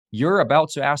You're about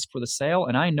to ask for the sale,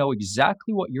 and I know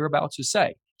exactly what you're about to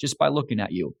say just by looking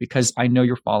at you because I know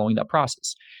you're following that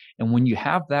process. And when you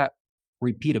have that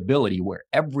repeatability where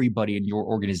everybody in your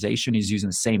organization is using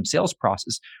the same sales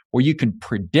process, where you can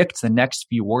predict the next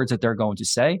few words that they're going to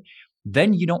say,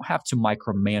 then you don't have to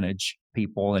micromanage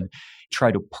people and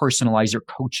try to personalize your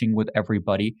coaching with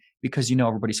everybody because you know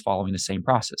everybody's following the same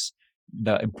process.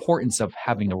 The importance of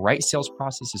having the right sales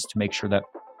process is to make sure that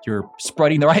you're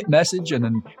spreading the right message. And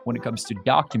then when it comes to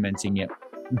documenting it,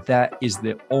 that is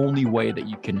the only way that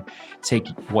you can take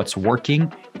what's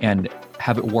working and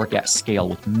have it work at scale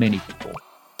with many people.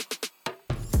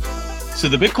 So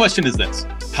the big question is this: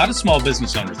 how do small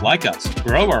business owners like us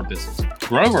grow our business,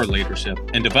 grow our leadership,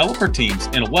 and develop our teams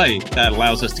in a way that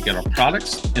allows us to get our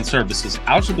products and services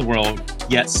out to the world,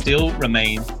 yet still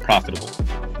remain profitable?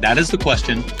 That is the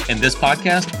question, and this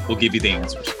podcast will give you the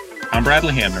answers. I'm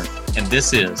Bradley Hamner, and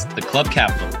this is the Club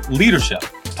Capital Leadership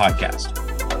Podcast.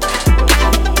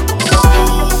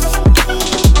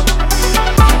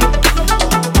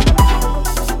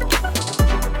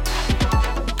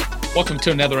 Welcome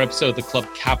to another episode of the Club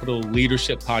Capital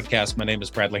Leadership Podcast. My name is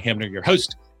Bradley Hamner, your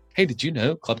host. Hey, did you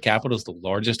know Club Capital is the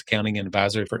largest accounting and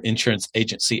advisory for insurance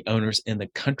agency owners in the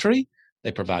country?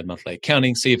 They provide monthly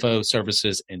accounting, CFO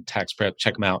services, and tax prep.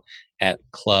 Check them out at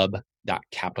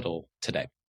club.capital today.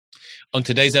 On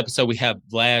today's episode, we have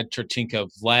Vlad Churchenko.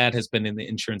 Vlad has been in the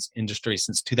insurance industry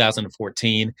since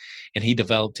 2014, and he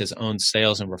developed his own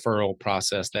sales and referral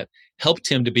process that helped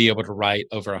him to be able to write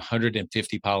over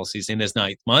 150 policies in his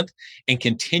ninth month and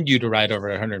continue to write over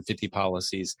 150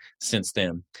 policies since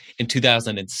then. In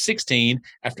 2016,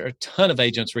 after a ton of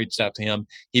agents reached out to him,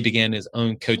 he began his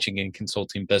own coaching and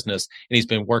consulting business, and he's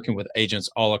been working with agents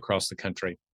all across the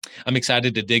country. I'm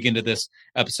excited to dig into this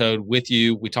episode with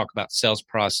you. We talk about sales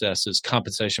processes,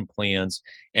 compensation plans,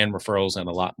 and referrals, and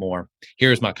a lot more.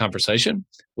 Here's my conversation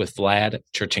with Vlad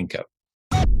Churchenko.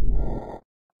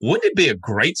 Wouldn't it be a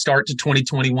great start to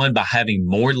 2021 by having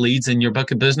more leads in your book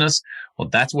of business? Well,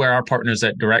 that's where our partners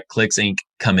at DirectClicks Inc.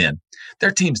 come in. Their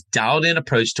team's dialed-in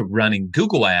approach to running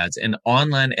Google ads and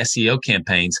online SEO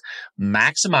campaigns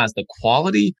maximize the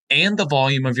quality and the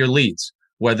volume of your leads,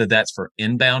 whether that's for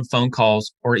inbound phone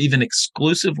calls or even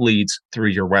exclusive leads through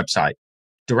your website.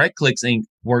 DirectClicks Inc.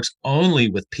 works only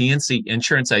with P&C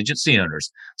insurance agency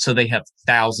owners, so they have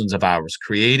thousands of hours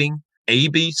creating,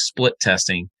 A/B split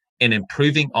testing, and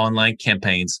improving online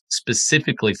campaigns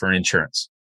specifically for insurance.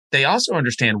 They also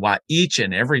understand why each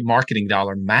and every marketing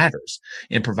dollar matters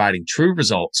in providing true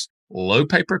results, low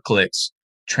pay-per-clicks,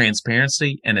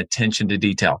 transparency, and attention to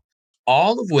detail,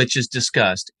 all of which is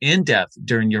discussed in depth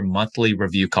during your monthly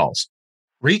review calls.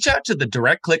 Reach out to the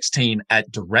DirectClicks team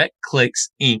at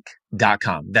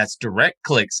directclicksinc.com. That's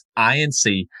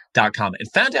directclicksinc.com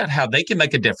and find out how they can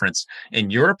make a difference in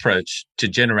your approach to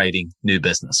generating new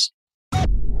business.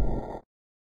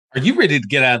 Are you ready to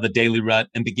get out of the daily rut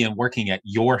and begin working at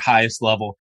your highest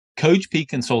level? Coach P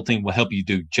Consulting will help you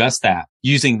do just that,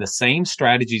 using the same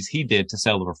strategies he did to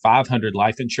sell over 500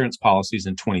 life insurance policies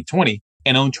in 2020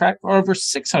 and on track for over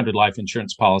 600 life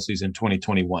insurance policies in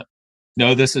 2021.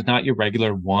 No, this is not your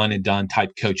regular one and done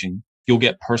type coaching. You'll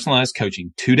get personalized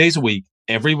coaching 2 days a week,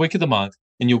 every week of the month,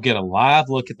 and you'll get a live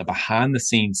look at the behind the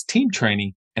scenes team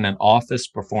training and an office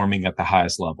performing at the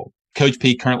highest level. Coach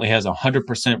P currently has a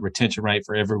 100% retention rate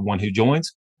for everyone who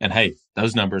joins. And hey,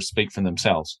 those numbers speak for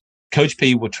themselves. Coach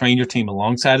P will train your team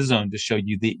alongside his own to show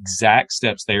you the exact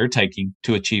steps they are taking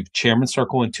to achieve Chairman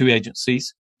Circle in 2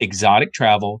 agencies, exotic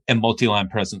travel, and multi-line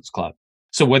presence club.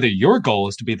 So whether your goal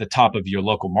is to be the top of your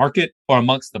local market or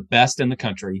amongst the best in the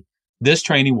country, this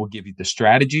training will give you the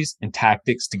strategies and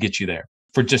tactics to get you there.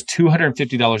 For just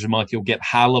 $250 a month, you'll get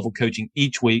high-level coaching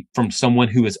each week from someone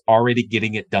who is already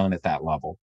getting it done at that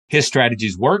level. His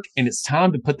strategies work, and it's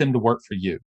time to put them to work for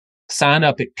you. Sign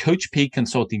up at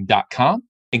coachpconsulting.com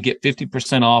and get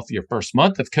 50% off your first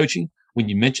month of coaching when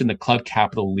you mention the Club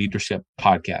Capital Leadership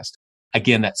Podcast.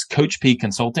 Again, that's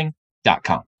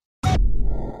coachpconsulting.com.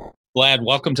 Vlad,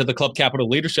 welcome to the Club Capital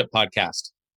Leadership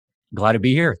Podcast. Glad to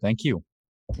be here. Thank you.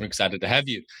 We're excited to have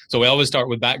you. So we always start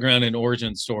with background and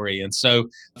origin story. And so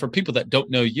for people that don't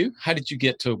know you, how did you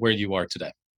get to where you are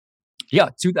today? Yeah,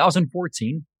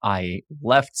 2014, I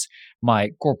left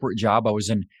my corporate job. I was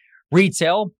in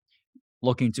retail,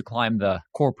 looking to climb the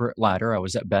corporate ladder. I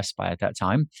was at Best Buy at that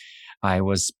time. I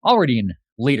was already in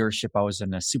leadership. I was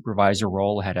in a supervisor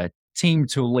role, had a team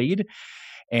to lead.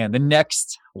 And the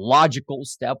next logical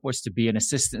step was to be an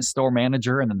assistant store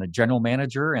manager and then the general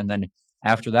manager. And then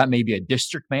after that, maybe a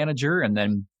district manager and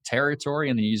then territory.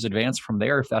 And then you advance from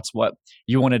there if that's what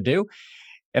you want to do.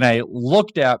 And I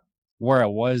looked at where I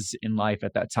was in life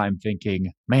at that time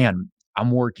thinking, man, I'm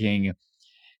working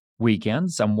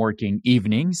weekends, I'm working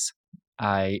evenings.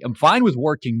 I am fine with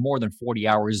working more than 40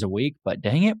 hours a week, but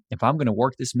dang it, if I'm going to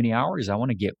work this many hours, I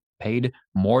want to get paid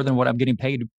more than what I'm getting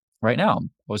paid right now. I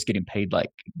was getting paid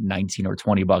like 19 or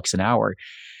 20 bucks an hour.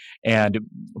 And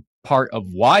part of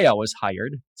why I was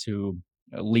hired to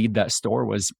lead that store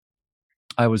was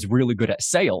I was really good at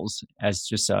sales. As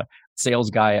just a sales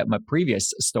guy at my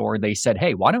previous store, they said,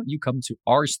 "Hey, why don't you come to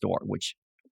our store?" Which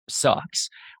sucks.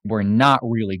 We're not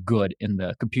really good in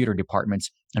the computer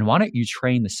departments. And why don't you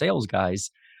train the sales guys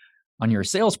on your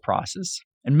sales process?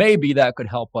 And maybe that could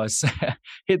help us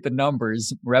hit the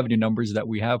numbers, revenue numbers that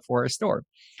we have for our store.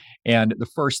 And the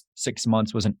first 6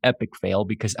 months was an epic fail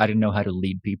because I didn't know how to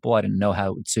lead people. I didn't know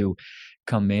how to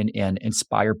come in and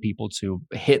inspire people to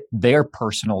hit their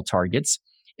personal targets.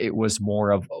 It was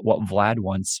more of what Vlad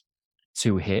wants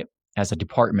to hit as a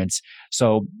department.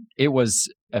 So it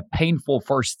was a painful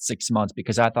first 6 months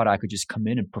because I thought I could just come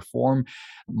in and perform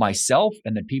myself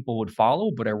and then people would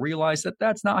follow. But I realized that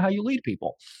that's not how you lead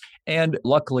people. And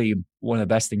luckily, one of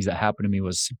the best things that happened to me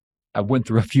was I went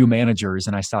through a few managers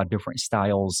and I saw different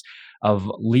styles of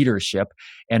leadership.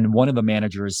 And one of the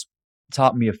managers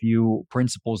taught me a few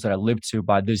principles that I live to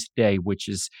by this day, which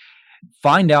is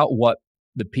find out what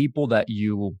the people that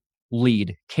you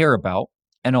lead care about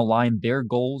and align their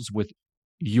goals with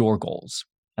your goals.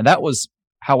 And that was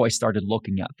how I started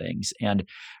looking at things. And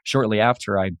shortly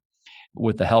after,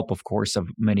 with the help, of course, of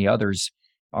many others,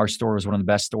 our store was one of the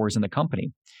best stores in the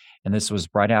company. And this was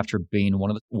right after being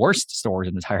one of the worst stores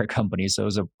in the entire company. So it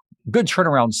was a good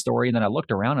turnaround story. And then I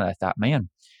looked around and I thought, man,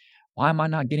 why am I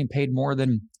not getting paid more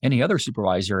than any other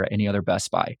supervisor at any other Best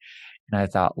Buy? And I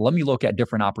thought, let me look at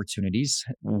different opportunities.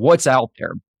 What's out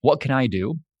there? What can I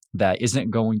do that isn't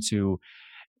going to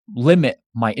limit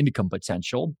my income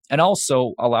potential and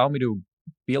also allow me to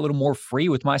be a little more free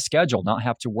with my schedule, not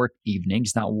have to work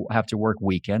evenings, not have to work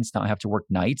weekends, not have to work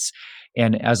nights.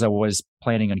 And as I was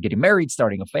planning on getting married,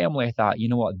 starting a family, I thought, you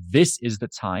know what, this is the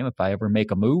time. If I ever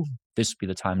make a move, this would be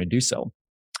the time to do so.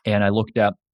 And I looked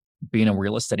at being a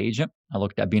real estate agent. I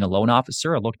looked at being a loan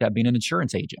officer. I looked at being an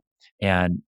insurance agent.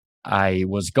 And I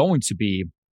was going to be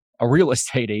a real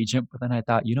estate agent, but then I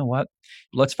thought, you know what,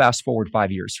 let's fast forward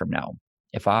 5 years from now.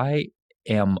 If I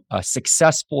am a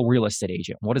successful real estate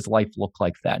agent, what does life look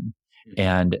like then?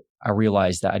 And I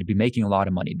realized that I'd be making a lot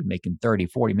of money, I'd be making 30,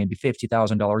 40, maybe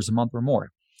 $50,000 a month or more.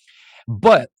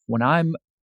 But when I'm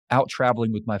out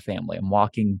traveling with my family, I'm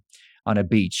walking on a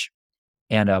beach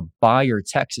and a buyer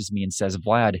texts me and says,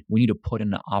 "Vlad, we need to put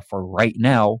in an offer right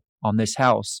now on this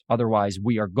house. Otherwise,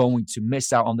 we are going to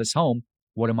miss out on this home."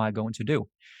 What am I going to do?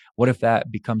 What if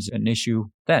that becomes an issue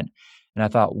then? And I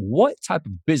thought, what type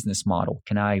of business model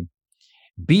can I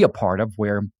be a part of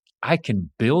where I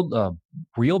can build a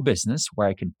real business, where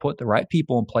I can put the right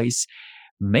people in place,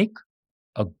 make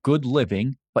a good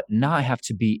living, but not have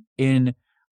to be in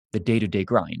the day-to-day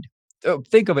grind?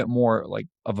 Think of it more like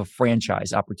of a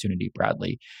franchise opportunity,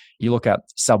 Bradley. You look at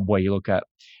Subway, you look at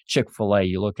Chick-fil-A,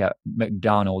 you look at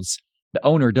McDonald's. The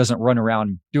owner doesn't run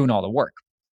around doing all the work.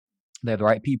 They have the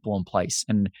right people in place.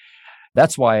 And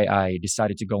that's why I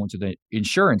decided to go into the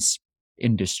insurance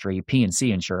industry,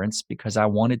 P&C insurance, because I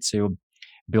wanted to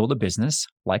build a business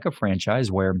like a franchise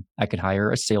where I could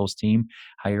hire a sales team,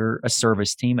 hire a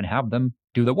service team, and have them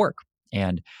do the work.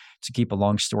 And to keep a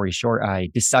long story short, I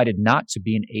decided not to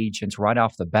be an agent right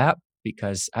off the bat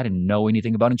because I didn't know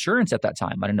anything about insurance at that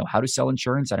time. I didn't know how to sell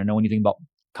insurance. I didn't know anything about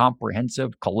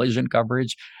comprehensive collision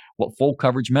coverage, what full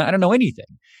coverage meant. I didn't know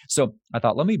anything. So I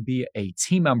thought, let me be a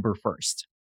team member first.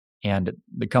 And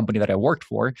the company that I worked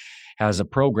for has a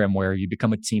program where you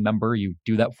become a team member, you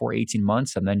do that for 18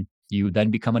 months, and then you then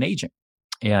become an agent.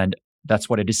 And that's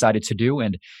what I decided to do.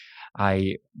 And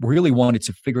I really wanted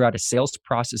to figure out a sales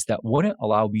process that wouldn't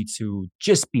allow me to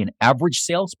just be an average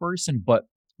salesperson, but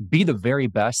be the very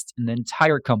best in the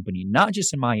entire company, not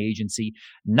just in my agency,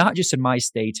 not just in my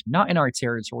state, not in our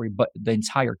territory, but the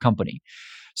entire company.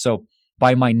 So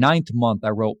by my 9th month, I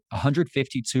wrote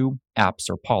 152 apps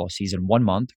or policies in 1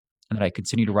 month. And then I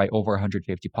continued to write over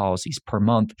 150 policies per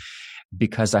month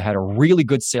because I had a really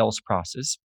good sales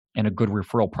process and a good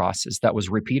referral process that was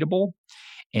repeatable.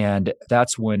 And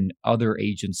that's when other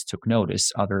agents took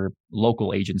notice. Other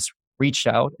local agents reached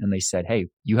out and they said, "Hey,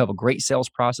 you have a great sales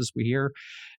process we hear.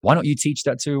 Why don't you teach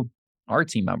that to our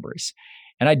team members?"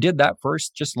 And I did that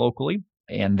first just locally.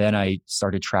 And then I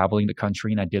started traveling the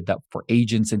country and I did that for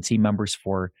agents and team members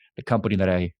for the company that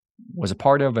I was a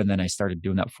part of. And then I started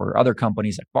doing that for other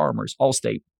companies like Farmers,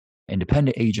 Allstate,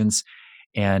 independent agents.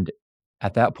 And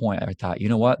at that point, I thought, you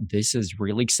know what? This is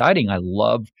really exciting. I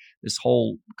love this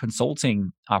whole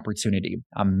consulting opportunity.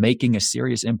 I'm making a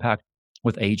serious impact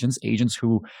with agents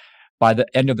who by the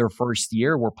end of their first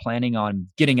year were planning on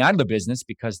getting out of the business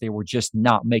because they were just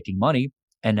not making money.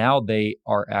 And now they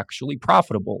are actually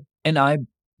profitable. And I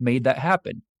made that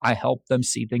happen. I helped them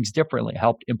see things differently,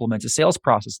 helped implement a sales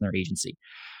process in their agency.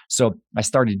 So I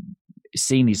started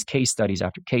seeing these case studies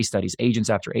after case studies, agents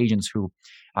after agents who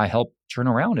I helped turn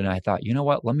around. And I thought, you know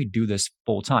what, let me do this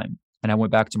full time. And I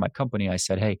went back to my company. I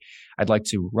said, hey, I'd like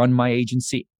to run my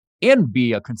agency and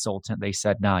be a consultant. They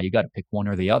said, nah, you got to pick one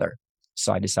or the other.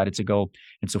 So I decided to go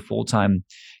into full-time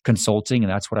consulting.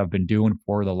 And that's what I've been doing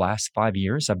for the last 5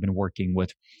 years. I've been working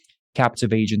with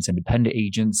captive agents, independent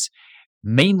agents,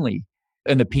 mainly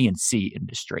in the P&C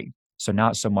industry. So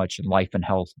not so much in life and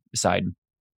health side.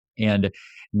 And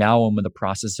now I'm in the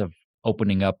process of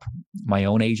opening up my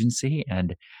own agency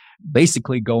and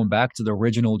basically going back to the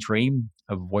original dream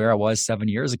of where I was 7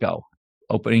 years ago.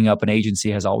 Opening up an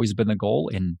agency has always been the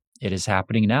goal, and it is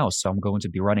happening now. So I'm going to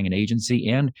be running an agency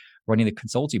and running the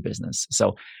consulting business.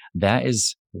 So that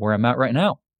is where I'm at right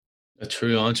now. A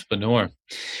true entrepreneur.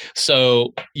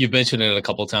 So you've mentioned it a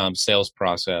couple of times, sales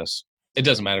process. It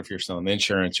doesn't matter if you're selling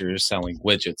insurance or you're selling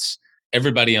widgets.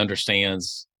 Everybody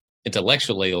understands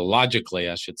intellectually, logically,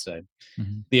 I should say,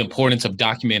 the importance of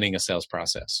documenting a sales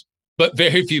process. But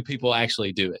very few people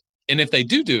actually do it. And if they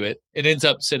do it, it ends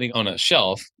up sitting on a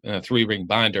shelf in a 3-ring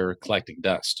binder collecting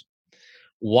dust.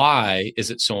 Why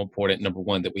is it so important, number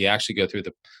one, that we actually go through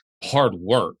the hard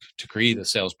work to create a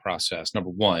sales process, number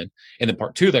one? And then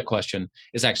part two of that question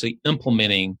is actually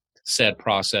implementing said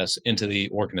process into the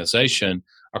organization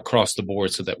across the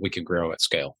board so that we can grow at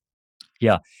scale.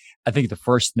 Yeah. I think the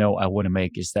first note I want to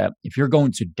make is that if you're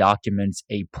going to document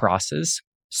a process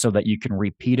so that you can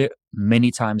repeat it many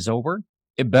times over,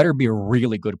 it better be a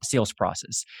really good sales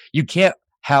process. You can't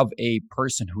have a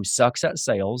person who sucks at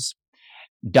sales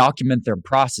document their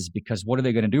process, because what are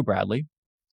they going to do, Bradley?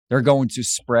 They're going to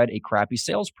spread a crappy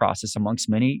sales process amongst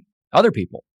many other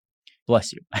people.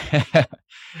 Bless you.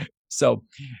 So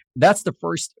that's the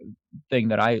first thing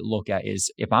that I look at is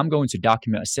if I'm going to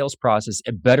document a sales process,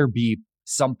 it better be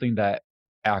something that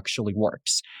actually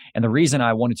works. And the reason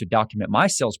I wanted to document my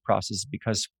sales process is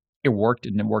because it worked,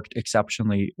 and it worked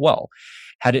exceptionally well.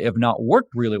 Had it have not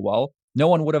worked really well, no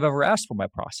one would have ever asked for my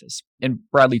process. And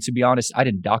Bradley, to be honest, I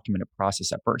didn't document a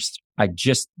process at first. I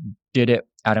just did it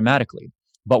automatically.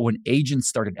 But when agents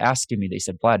started asking me, they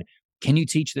said, Vlad, can you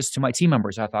teach this to my team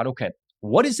members? I thought, okay,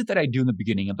 what is it that I do in the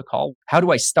beginning of the call? How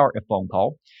do I start a phone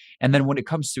call? And then when it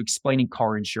comes to explaining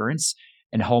car insurance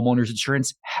and homeowners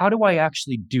insurance, how do I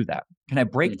actually do that? Can I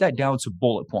break that down to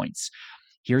bullet points?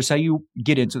 Here's how you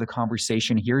get into the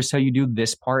conversation. Here's how you do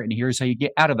this part. And here's how you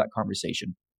get out of that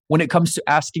conversation. When it comes to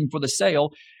asking for the sale,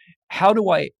 how do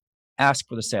I ask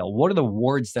for the sale? What are the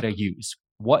words that I use?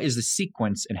 What is the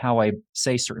sequence and how I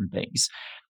say certain things?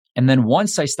 And then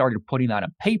once I started putting that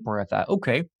on paper, I thought,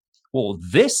 okay, well,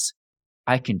 this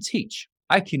I can teach.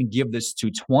 I can give this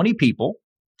to 20 people.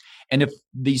 And if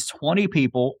these 20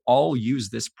 people all use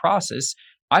this process,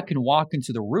 I can walk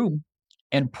into the room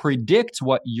and predict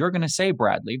what you're going to say,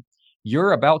 Bradley.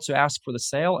 You're about to ask for the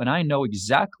sale, and I know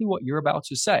exactly what you're about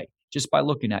to say just by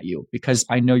looking at you, because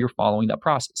I know you're following that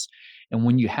process. And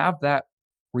when you have that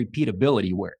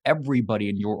repeatability where everybody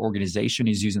in your organization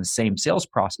is using the same sales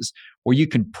process, where you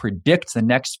can predict the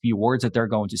next few words that they're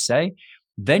going to say,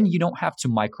 then you don't have to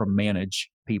micromanage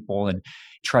people and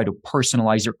try to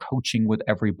personalize your coaching with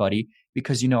everybody,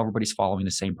 because you know everybody's following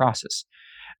the same process.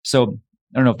 So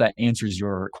I don't know if that answers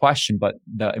your question, but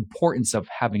the importance of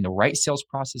having the right sales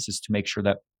process is to make sure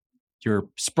that you're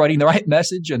spreading the right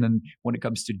message. And then when it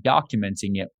comes to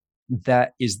documenting it,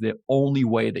 that is the only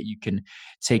way that you can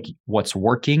take what's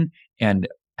working and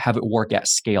have it work at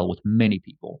scale with many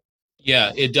people.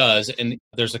 Yeah, it does. And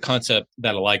there's a concept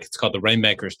that I like. It's called the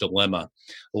Rainmaker's Dilemma.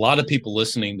 A lot of people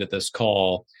listening to this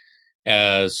call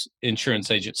as insurance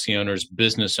agency owners,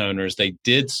 business owners, they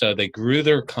grew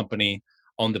their company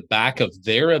on the back of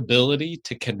their ability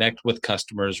to connect with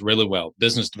customers really well.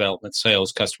 Business development,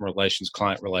 sales, customer relations,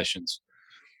 client relations.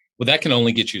 Well, that can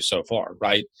only get you so far,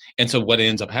 right? And so what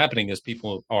ends up happening is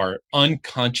people are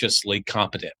unconsciously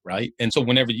competent, right? And so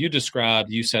whenever you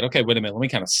said, okay, wait a minute, let me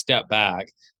kind of step back.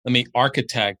 Let me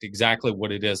architect exactly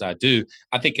what it is I do.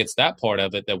 I think it's that part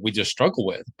of it that we just struggle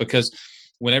with, because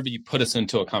whenever you put us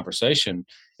into a conversation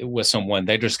with someone,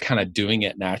 they're just kind of doing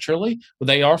it naturally. Well,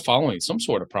 they are following some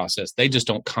sort of process. They just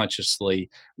don't consciously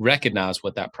recognize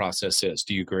what that process is.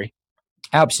 Do you agree?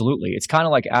 Absolutely. It's kind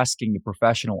of like asking a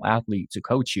professional athlete to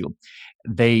coach you.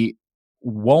 They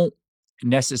won't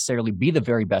necessarily be the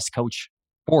very best coach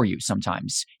for you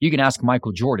sometimes. You can ask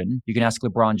Michael Jordan, you can ask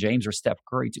LeBron James or Steph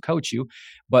Curry to coach you,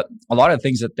 but a lot of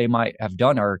things that they might have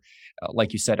done are,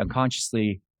 like you said,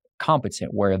 unconsciously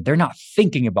competent, where they're not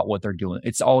thinking about what they're doing.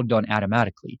 It's all done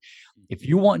automatically. If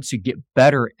you want to get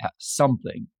better at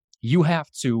something, you have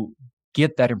to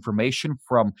get that information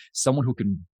from someone who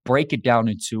can break it down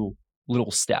into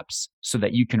little steps so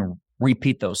that you can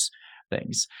repeat those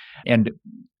things. And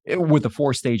with the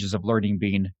 4 stages of learning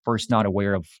being first not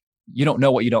aware of, you don't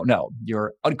know what you don't know.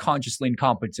 You're unconsciously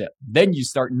incompetent. Then you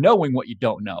start knowing what you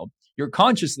don't know. You're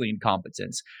consciously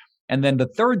incompetent. And then the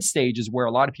 3rd stage is where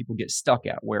a lot of people get stuck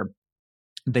at, where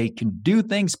they can do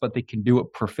things, but they can do it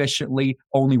proficiently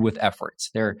only with efforts.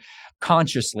 They're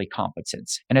consciously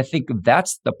competent. And I think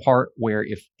that's the part where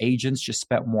if agents just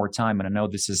spent more time, and I know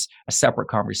this is a separate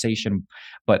conversation,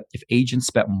 but if agents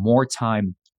spent more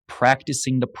time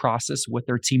practicing the process with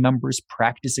their team members,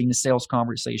 practicing the sales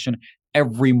conversation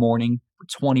every morning for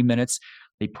 20 minutes,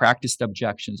 they practice the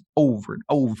objections over and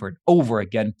over and over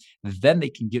again, then they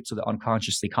can get to the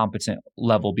unconsciously competent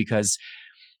level. Because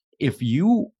if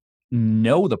you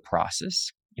know the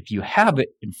process, if you have it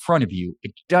in front of you,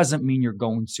 it doesn't mean you're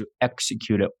going to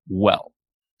execute it well.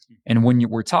 And when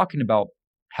we're talking about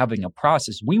having a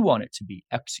process, we want it to be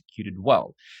executed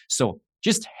well. So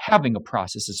just having a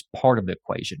process is part of the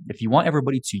equation. If you want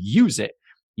everybody to use it,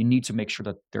 you need to make sure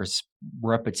that there's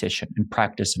repetition and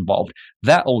practice involved.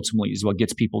 That ultimately is what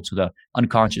gets people to the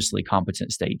unconsciously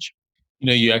competent stage.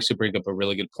 You actually bring up a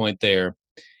really good point there.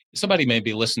 Somebody may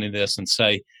be listening to this and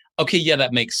say, okay, yeah,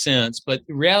 that makes sense. But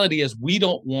the reality is we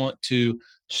don't want to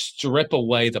strip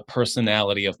away the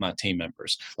personality of my team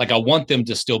members. Like, I want them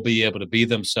to still be able to be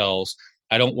themselves.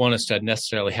 I don't want us to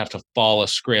necessarily have to follow a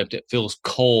script. It feels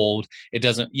cold. It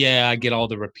doesn't, I get all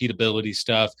the repeatability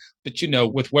stuff. But,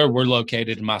 with where we're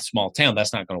located in my small town,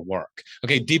 that's not going to work.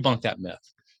 Okay, debunk that myth.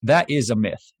 That is a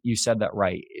myth. You said that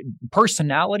right.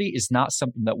 Personality is not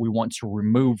something that we want to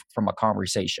remove from a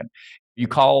conversation. You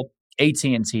call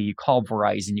AT&T, you call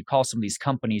Verizon, you call some of these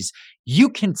companies, you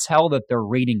can tell that they're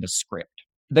reading the script.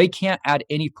 They can't add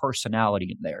any personality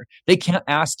in there. They can't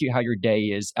ask you how your day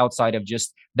is outside of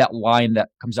just that line that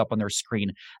comes up on their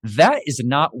screen. That is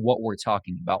not what we're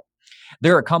talking about.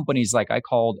 There are companies like I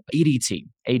called ADT.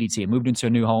 I moved into a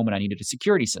new home and I needed a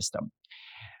security system.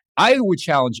 I would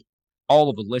challenge all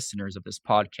of the listeners of this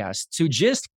podcast to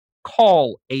just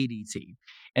call ADT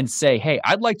and say, hey,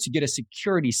 I'd like to get a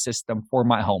security system for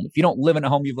my home. If you don't live in a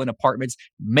home, you live in apartments,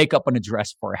 make up an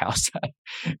address for a house.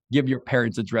 Give your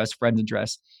parents' address, friend's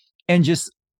address, and just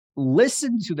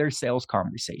listen to their sales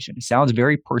conversation. It sounds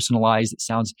very personalized. It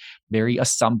sounds very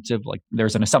assumptive, like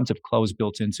there's an assumptive close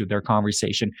built into their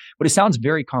conversation, but it sounds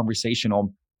very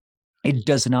conversational. It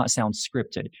does not sound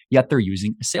scripted, yet they're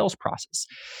using a sales process.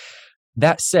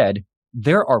 That said,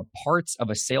 there are parts of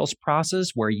a sales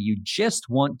process where you just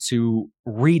want to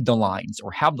read the lines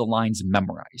or have the lines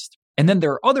memorized. And then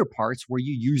there are other parts where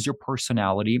you use your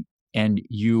personality and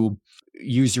you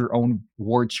use your own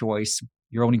word choice,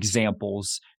 your own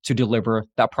examples to deliver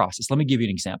that process. Let me give you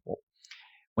an example.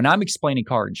 When I'm explaining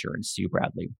car insurance to you,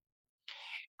 Bradley,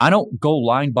 I don't go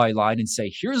line by line and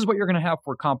say, here's what you're going to have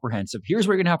for comprehensive. Here's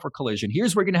what you're going to have for collision.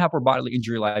 Here's what you're going to have for bodily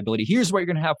injury liability. Here's what you're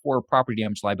going to have for property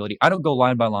damage liability. I don't go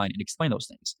line by line and explain those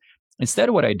things.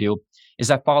 Instead, what I do is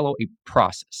I follow a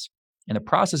process. And the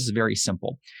process is very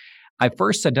simple. I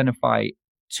first identify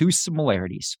 2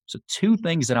 similarities. So 2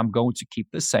 things that I'm going to keep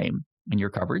the same in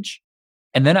your coverage.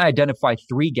 And then I identify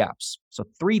 3 gaps. So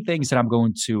 3 things that I'm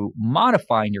going to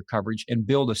modify in your coverage and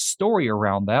build a story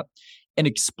around that. And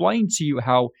explain to you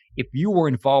how if you were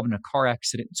involved in a car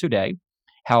accident today,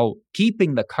 how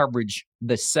keeping the coverage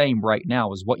the same right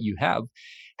now is what you have,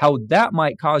 how that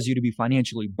might cause you to be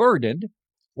financially burdened.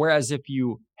 Whereas if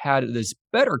you had this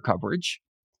better coverage,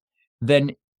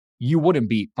 then you wouldn't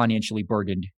be financially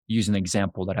burdened, using the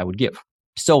example that I would give.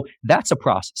 So that's a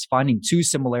process, finding 2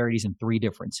 similarities and 3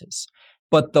 differences.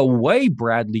 But the way,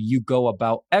 Bradley, you go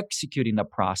about executing the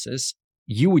process,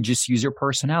 you would just use your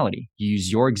personality. You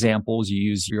use your examples, you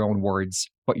use your own words,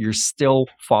 but you're still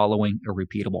following a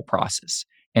repeatable process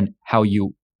and how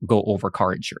you go over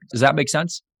car insurance. Does that make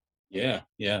sense? Yeah,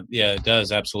 it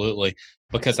does. Absolutely.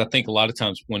 Because I think a lot of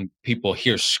times when people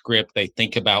hear script, they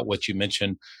think about what you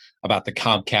mentioned about the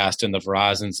Comcast and the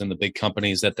Verizons and the big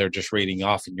companies that they're just reading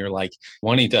off. And you're like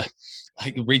wanting to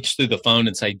reach through the phone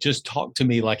and say, just talk to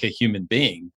me like a human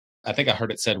being. I think I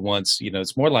heard it said once,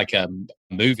 it's more like a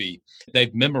movie.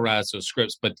 They've memorized those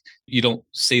scripts, but you don't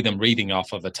see them reading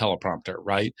off of a teleprompter,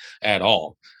 right? At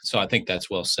all. So I think that's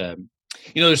well said.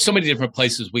 There's so many different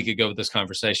places we could go with this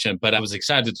conversation, but I was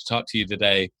excited to talk to you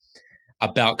today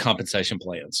about compensation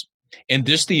plans and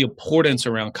just the importance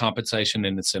around compensation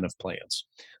and incentive plans.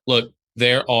 Look,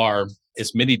 there are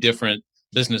as many different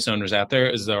business owners out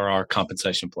there as there are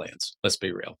compensation plans. Let's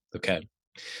be real. Okay.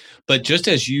 But just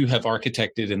as you have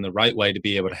architected in the right way to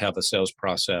be able to have a sales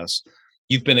process,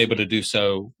 you've been able to do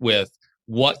so with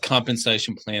what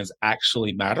compensation plans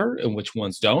actually matter and which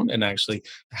ones don't. And actually,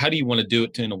 how do you want to do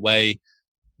it in a way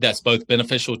that's both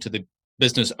beneficial to the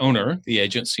business owner, the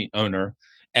agency owner,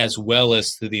 as well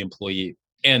as to the employee?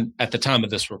 And at the time of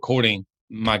this recording,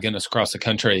 my goodness, across the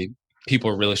country, people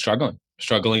are really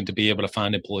struggling to be able to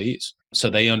find employees. So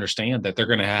they understand that they're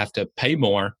going to have to pay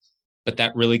more, but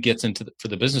that really gets into, for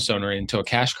the business owner, into a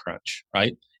cash crunch,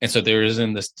 right? And so there is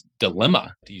in this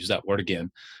dilemma, to use that word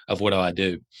again, of what do I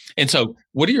do? And so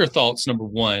what are your thoughts, number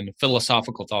one,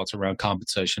 philosophical thoughts around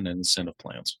compensation and incentive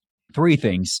plans? 3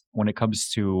 things when it comes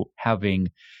to having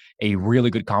a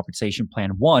really good compensation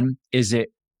plan. One is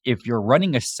if you're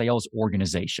running a sales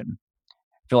organization,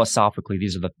 philosophically,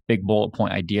 these are the big bullet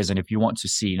point ideas. And if you want to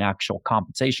see an actual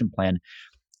compensation plan,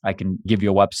 I can give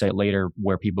you a website later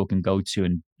where people can go to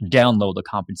and download the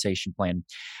compensation plan.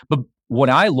 But what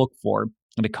I look for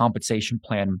in a compensation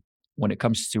plan when it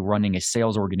comes to running a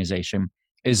sales organization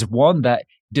is one that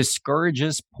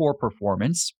discourages poor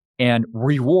performance and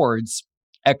rewards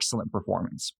excellent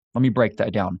performance. Let me break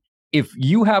that down. If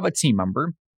you have a team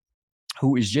member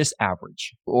who is just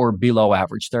average or below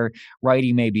average, they're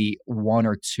writing maybe 1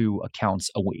 or 2 accounts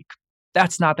a week,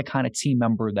 that's not the kind of team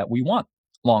member that we want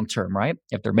long term, right?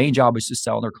 If their main job is to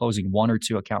sell, they're closing 1 or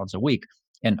 2 accounts a week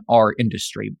in our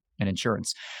industry and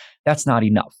insurance, that's not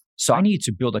enough. So I need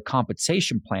to build a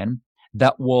compensation plan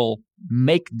that will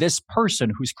make this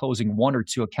person who's closing 1 or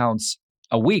 2 accounts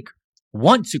a week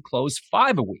want to close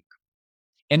 5 a week.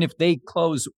 And if they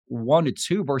close 1 to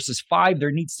 2 versus 5,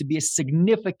 there needs to be a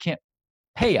significant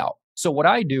payout. So what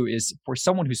I do is, for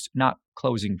someone who's not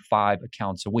closing 5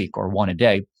 accounts a week or 1 a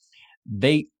day,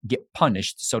 they get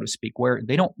punished, so to speak, where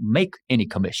they don't make any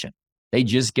commission. They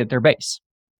just get their base.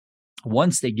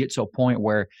 Once they get to a point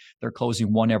where they're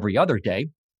closing 1 every other day,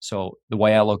 so the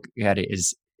way I look at it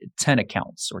is 10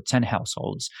 accounts or 10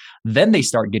 households, then they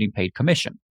start getting paid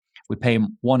commission. We pay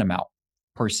them 1 amount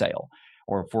per sale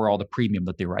or for all the premium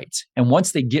that they write. And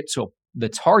once they get to the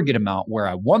target amount where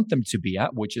I want them to be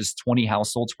at, which is 20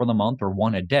 households for the month or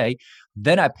 1 a day,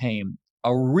 then I pay them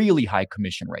a really high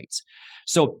commission rate.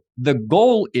 So the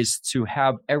goal is to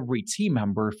have every team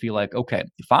member feel like, okay,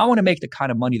 if I want to make the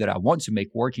kind of money that I want to make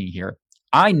working here,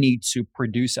 I need to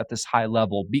produce at this high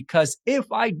level, because if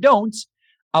I don't,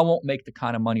 I won't make the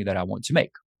kind of money that I want to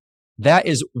make. That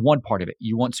is one part of it.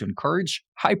 You want to encourage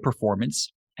high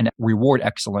performance and reward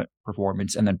excellent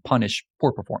performance, and then punish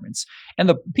poor performance. And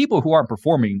the people who aren't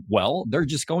performing well, they're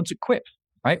just going to quit,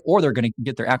 right? Or they're going to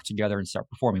get their act together and start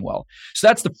performing well. So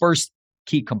that's the first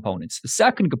key components. The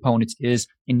second component is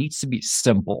it needs to be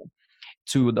simple,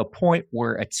 to the point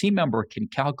where a team member can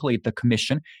calculate the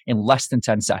commission in less than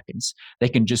 10 seconds. They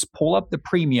can just pull up the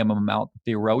premium amount that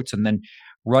they wrote and then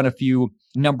run a few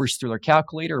numbers through their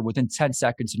calculator within 10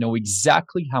 seconds to know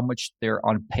exactly how much they're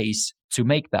on pace to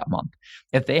make that month.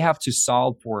 If they have to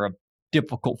solve for a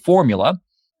difficult formula,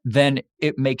 then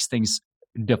it makes things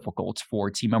difficult for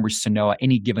team members to know at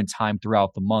any given time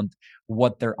throughout the month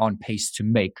what they're on pace to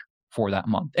make for that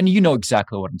month. And you know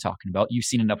exactly what I'm talking about. You've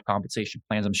seen enough compensation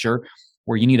plans, I'm sure,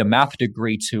 where you need a math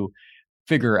degree to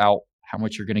figure out how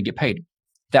much you're going to get paid.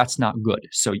 That's not good.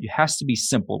 So it has to be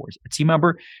simple, where a team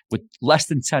member with less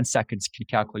than 10 seconds can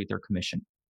calculate their commission.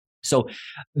 So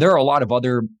there are a lot of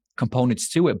other components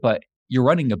to it, but you're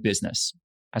running a business.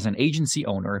 As an agency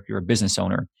owner, if you're a business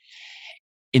owner,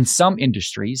 in some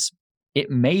industries, it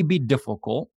may be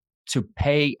difficult to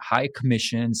pay high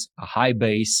commissions, a high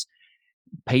base,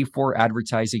 pay for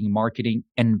advertising and marketing,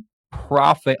 and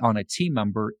profit on a team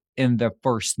member in the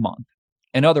first month.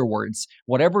 In other words,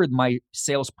 whatever my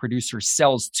sales producer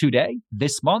sells today,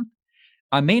 this month,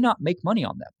 I may not make money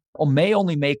on them, or may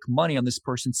only make money on this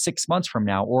person 6 months from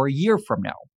now or a year from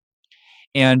now.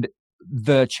 And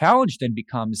the challenge then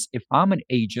becomes, if I'm an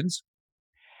agent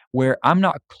where I'm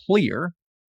not clear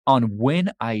on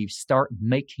when I start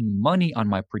making money on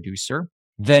my producer,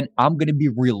 then I'm going to be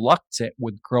reluctant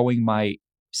with growing my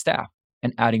staff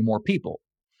and adding more people.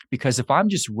 Because if I'm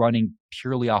just running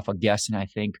purely off a guess and I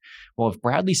think, well, if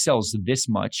Bradley sells this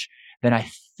much, then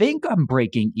I think I'm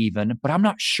breaking even, but I'm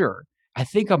not sure. I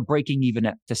think I'm breaking even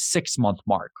at the 6-month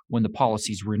mark when the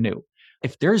policies renew.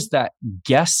 If there's that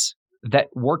guess, that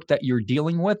work that you're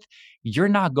dealing with, you're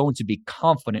not going to be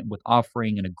confident with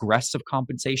offering an aggressive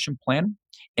compensation plan,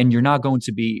 and you're not going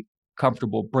to be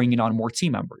comfortable bringing on more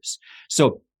team members.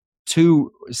 So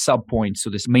two sub points. So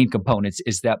this main components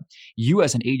is that you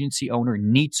as an agency owner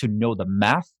need to know the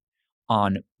math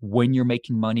on when you're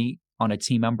making money on a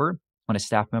team member, on a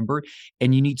staff member,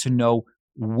 and you need to know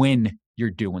when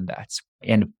you're doing that.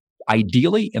 And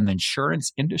ideally in the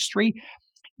insurance industry,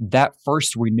 that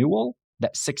first renewal,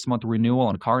 that 6-month renewal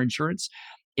on car insurance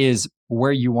is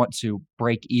where you want to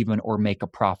break even or make a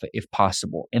profit if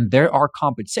possible. And there are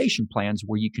compensation plans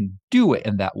where you can do it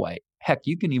in that way. Heck,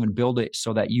 you can even build it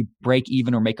so that you break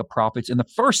even or make a profit in the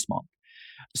first month.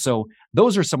 So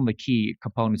those are some of the key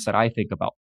components that I think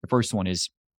about. The first one is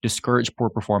discourage poor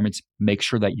performance, make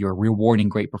sure that you're rewarding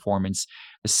great performance.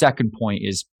 The second point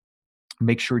is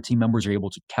make sure team members are able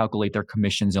to calculate their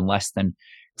commissions in less than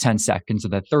 10 seconds.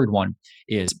 And the third one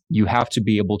is you have to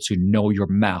be able to know your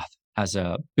math as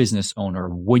a business owner,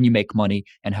 when you make money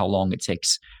and how long it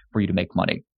takes for you to make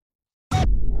money.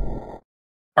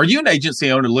 Are you an agency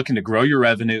owner looking to grow your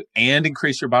revenue and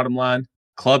increase your bottom line?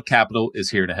 Club Capital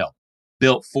is here to help.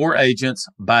 Built for agents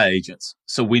by agents,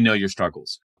 so we know your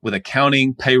struggles. With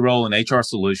accounting, payroll, and HR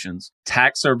solutions,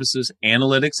 tax services,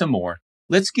 analytics, and more,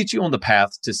 let's get you on the path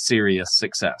to serious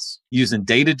success. Using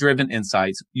data-driven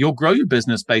insights, you'll grow your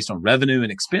business based on revenue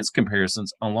and expense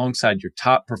comparisons alongside your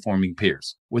top-performing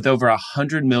peers. With over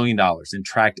 $100 million in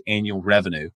tracked annual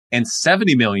revenue and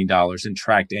 $70 million in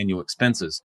tracked annual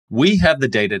expenses, we have the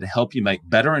data to help you make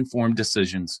better informed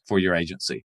decisions for your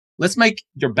agency. Let's make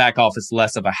your back office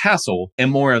less of a hassle and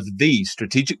more of the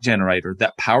strategic generator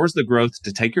that powers the growth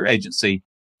to take your agency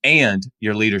and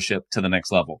your leadership to the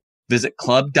next level. Visit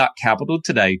club.capital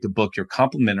today to book your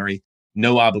complimentary,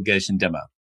 no obligation demo.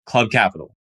 Club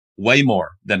Capital, way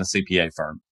more than a CPA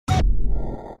firm.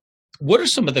 What are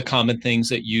some of the common things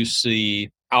that you see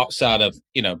outside of,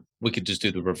 we could just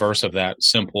do the reverse of that,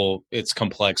 simple, it's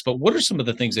complex, but what are some of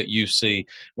the things that you see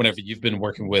whenever you've been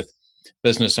working with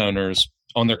business owners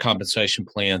on their compensation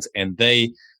plans and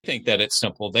they think that it's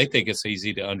simple, they think it's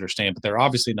easy to understand, but they're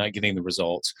obviously not getting the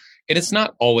results. And it's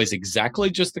not always exactly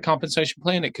just the compensation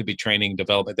plan. It could be training,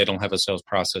 development. They don't have a sales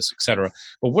process, et cetera.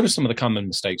 But what are some of the common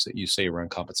mistakes that you see around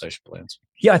compensation plans?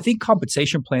 Yeah, I think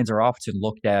compensation plans are often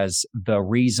looked as the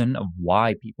reason of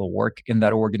why people work in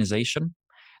that organization.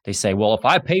 They say, well, if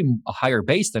I pay a higher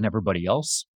base than everybody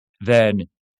else, then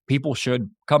people should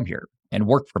come here and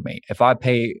work for me. If I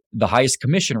pay the highest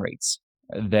commission rates,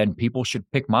 then people should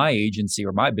pick my agency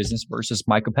or my business versus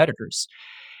my competitors.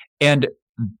 And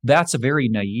that's a very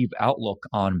naive outlook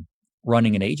on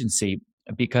running an agency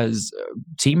because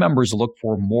team members look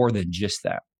for more than just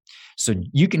that. So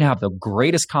you can have the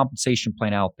greatest compensation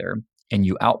plan out there and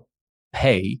you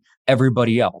outpay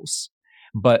everybody else.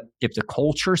 But if the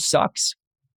culture sucks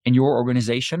in your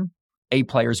organization, A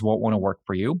players won't want to work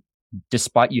for you,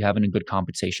 despite you having a good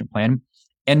compensation plan.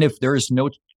 And if there is no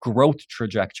growth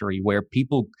trajectory where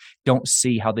people don't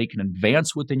see how they can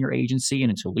advance within your agency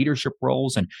and into leadership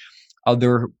roles and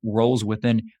other roles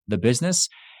within the business,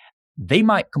 they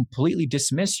might completely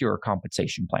dismiss your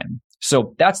compensation plan.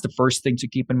 So that's the first thing to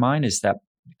keep in mind is that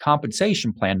the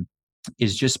compensation plan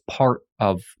is just part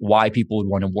of why people would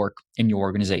want to work in your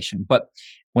organization. But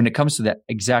when it comes to that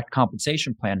exact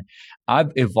compensation plan,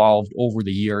 I've evolved over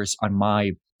the years on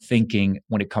my thinking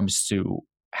when it comes to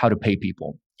how to pay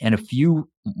people. And a few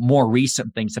more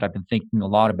recent things that I've been thinking a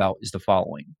lot about is the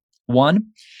following. One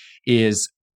is,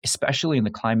 especially in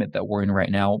the climate that we're in right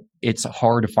now, it's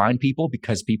hard to find people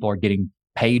because people are getting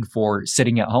paid for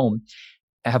sitting at home.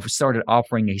 I have started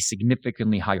offering a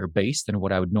significantly higher base than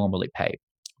what I would normally pay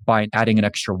by adding an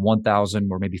extra $1,000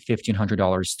 or maybe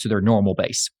 $1,500 to their normal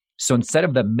base. So instead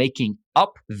of them making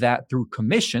up that through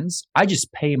commissions, I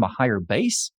just pay them a higher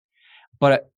base.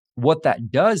 But what that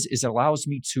does is it allows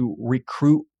me to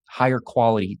recruit higher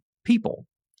quality people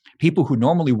who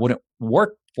normally wouldn't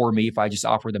work for me if I just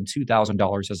offer them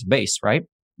 $2,000 as a base, right?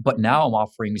 But now I'm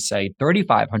offering, say,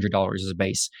 $3,500 as a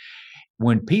base.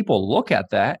 When people look at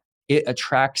that, it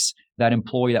attracts that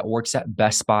employee that works at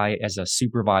Best Buy as a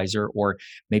supervisor or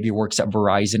maybe works at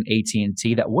Verizon,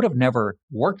 AT&T that would have never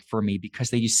worked for me because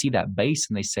they just see that base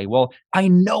and they say, well, I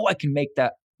know I can make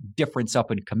that difference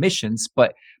up in commissions,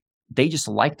 but they just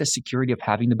like the security of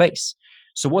having the base.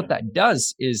 So what that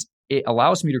does is it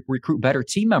allows me to recruit better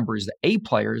team members, the A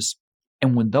players.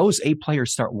 And when those A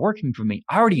players start working for me,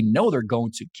 I already know they're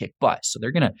going to kick butt. So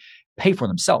they're going to pay for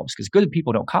themselves because good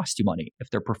people don't cost you money if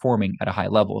they're performing at a high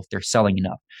level, if they're selling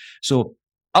enough. So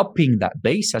upping that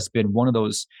base has been one of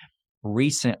those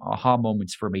recent aha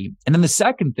moments for me. And then the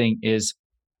second thing is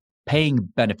paying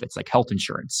benefits like health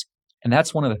insurance. And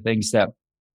that's one of the things that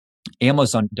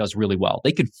Amazon does really well.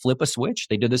 They can flip a switch.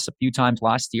 They did this a few times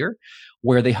last year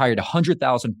where they hired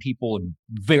 100,000 people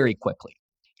very quickly.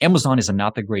 Amazon is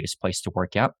not the greatest place to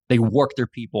work at. They work their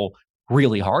people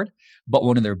really hard, but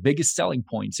one of their biggest selling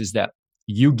points is that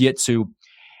you get to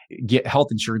get health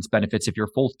insurance benefits if you're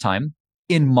full-time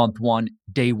in month one,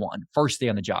 day one, first day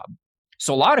on the job.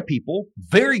 So a lot of people,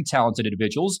 very talented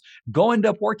individuals, go end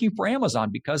up working for Amazon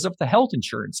because of the health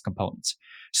insurance components.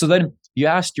 So then you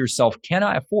ask yourself, can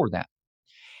I afford that?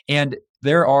 And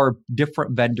there are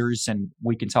different vendors, and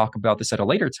we can talk about this at a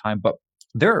later time, but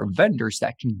there are vendors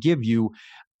that can give you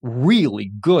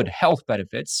really good health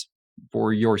benefits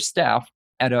for your staff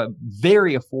at a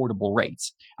very affordable rate.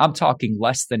 I'm talking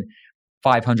less than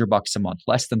 $500 a month,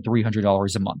 less than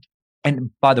 $300 a month.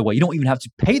 And by the way, you don't even have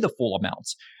to pay the full amount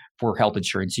for health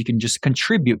insurance. You can just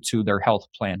contribute to their health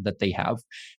plan that they have.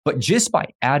 But just by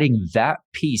adding that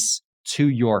piece to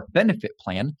your benefit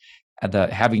plan,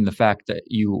 having the fact that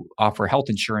you offer health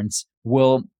insurance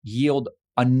will yield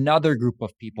another group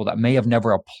of people that may have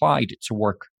never applied to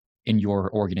work in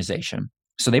your organization.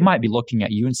 So they might be looking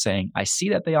at you and saying, I see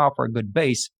that they offer a good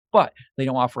base, but they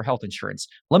don't offer health insurance.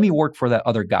 Let me work for that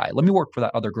other guy. Let me work for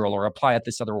that other girl or apply at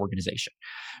this other organization.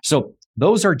 So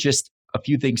those are just a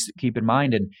few things to keep in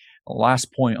mind. And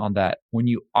last point on that, when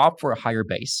you offer a higher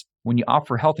base, when you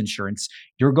offer health insurance,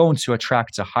 you're going to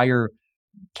attract a higher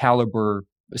caliber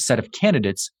set of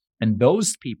candidates, and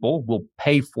those people will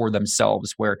pay for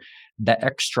themselves, where that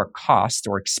extra cost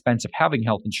or expense of having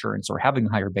health insurance or having a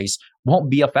higher base won't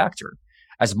be a factor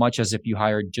as much as if you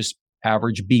hired just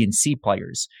average B and C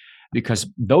players, because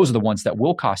those are the ones that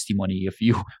will cost you money if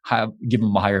you give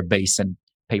them a higher base and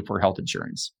pay for health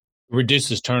insurance.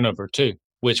 Reduces turnover too,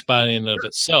 which by and of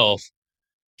itself,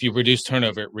 if you reduce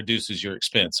turnover, it reduces your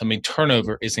expense. I mean,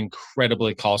 turnover is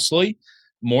incredibly costly,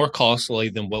 more costly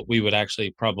than what we would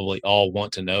actually probably all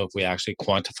want to know if we actually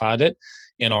quantified it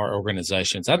in our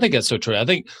organizations. I think that's so true. I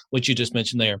think what you just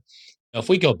mentioned there, if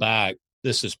we go back,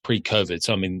 this is pre-COVID.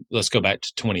 So, I mean, let's go back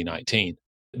to 2019.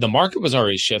 The market was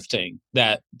already shifting,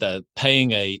 that the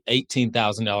paying a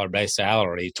 $18,000 base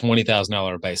salary,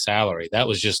 $20,000 base salary, that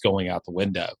was just going out the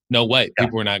window. No way. Yeah.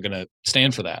 People were not going to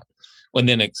stand for that. And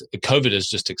then COVID has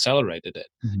just accelerated it.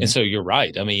 Mm-hmm. And so you're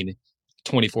right. I mean,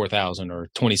 $24,000 or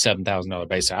 $27,000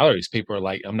 base salaries, people are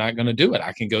like, I'm not going to do it.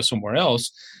 I can go somewhere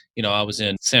else. You know, I was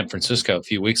in San Francisco a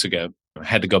few weeks ago. I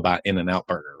had to go buy In-N-Out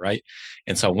Burger, right?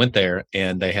 And so I went there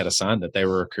and they had a sign that they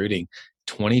were recruiting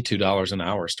 $22 an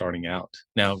hour starting out.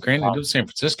 Now, granted, It was San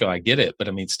Francisco, I get it, but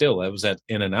I mean, still, it was at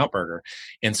In-N-Out Burger.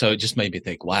 And so it just made me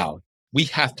think, wow, we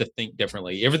have to think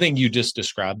differently. Everything you just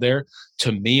described there,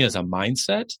 to me, is a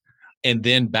mindset. And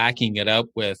then backing it up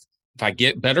with, if I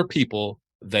get better people,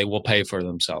 they will pay for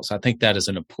themselves. I think that is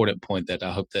an important point that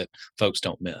I hope that folks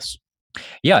don't miss.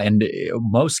 Yeah. And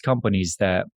most companies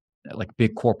that, like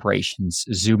big corporations,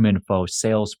 ZoomInfo,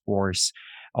 Salesforce,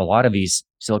 a lot of these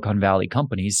Silicon Valley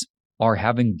companies are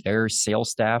having their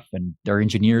sales staff and their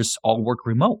engineers all work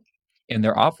remote, and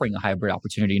they're offering a hybrid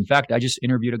opportunity. In fact, I just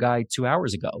interviewed a guy 2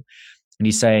 hours ago, and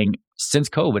he's saying, since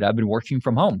COVID, I've been working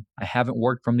from home. I haven't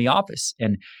worked from the office.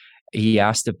 And he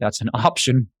asked if that's an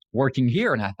option working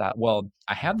here. And I thought, well,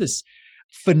 I have this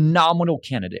phenomenal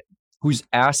candidate who's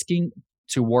asking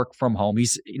to work from home.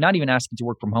 He's not even asking to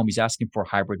work from home. He's asking for a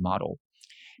hybrid model.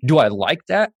 Do I like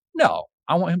that? No,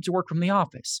 I want him to work from the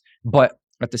office. But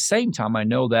at the same time, I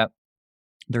know that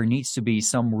there needs to be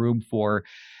some room for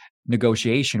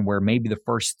negotiation, where maybe the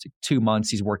first 2 months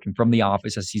he's working from the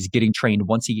office as he's getting trained.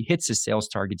 Once he hits his sales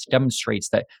targets, demonstrates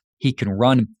that he can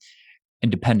run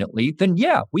independently, then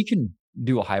yeah, we can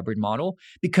do a hybrid model.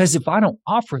 Because if I don't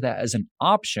offer that as an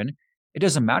option, it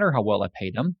doesn't matter how well I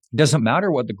pay them. It doesn't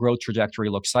matter what the growth trajectory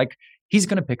looks like. He's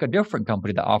going to pick a different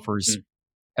company that offers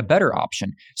a better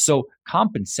option. So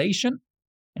compensation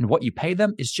and what you pay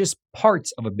them is just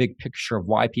parts of a big picture of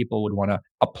why people would want to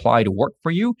apply to work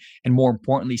for you, and more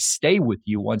importantly, stay with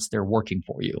you once they're working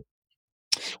for you.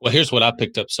 Well, here's what I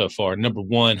picked up so far. Number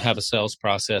one, have a sales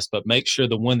process, but make sure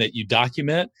the one that you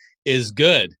document is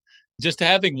good. Just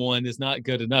having one is not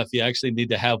good enough. You actually need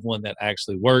to have one that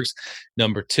actually works.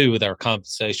 Number two, with our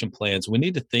compensation plans, we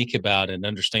need to think about and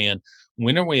understand,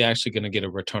 when are we actually going to get a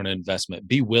return on investment?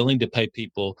 Be willing to pay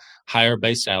people higher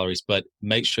base salaries, but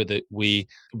make sure that we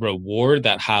reward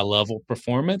that high level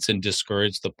performance and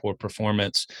discourage the poor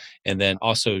performance. And then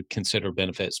also consider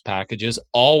benefits packages,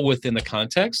 all within the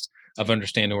context of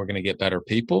understanding we're going to get better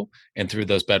people, and through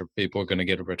those better people, we're going to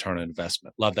get a return on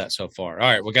investment. Love that so far. All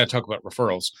right, we got to talk about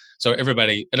referrals. So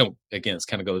everybody, again, it's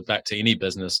kind of goes back to any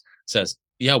business, says,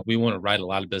 yeah, we want to write a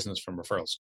lot of business from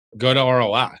referrals. Go to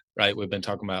ROI, right? We've been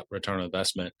talking about return on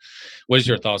investment. What is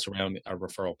your thoughts around our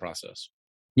referral process?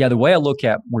 Yeah, the way I look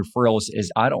at referrals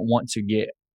is, I don't want to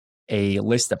get a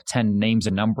list of 10 names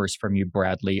and numbers from you,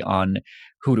 Bradley, on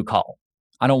who to call.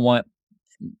 I don't want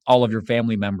all of your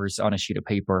family members on a sheet of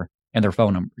paper and their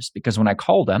phone numbers, because when I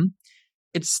call them,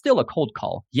 it's still a cold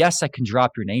call. Yes, I can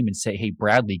drop your name and say, hey,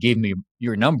 Bradley gave me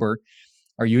your number.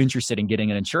 Are you interested in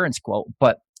getting an insurance quote?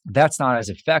 But that's not as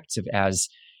effective as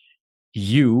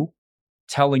you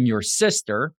telling your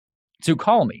sister to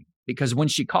call me, because when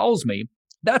she calls me,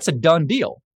 that's a done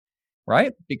deal,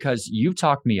 right? Because you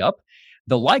talked me up.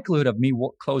 The likelihood of me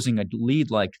closing a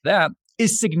lead like that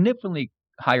is significantly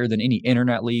higher than any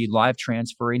internet lead, live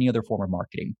transfer, any other form of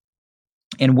marketing.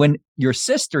 And when your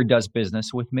sister does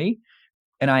business with me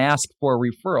and I ask for a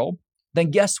referral, then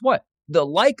guess what? The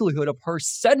likelihood of her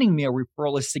sending me a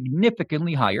referral is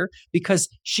significantly higher because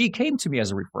she came to me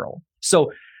as a referral.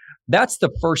 So that's the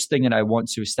first thing that I want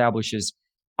to establish is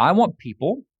I want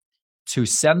people to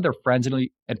send their friends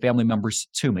and family members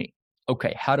to me.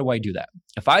 Okay, how do I do that?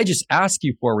 If I just ask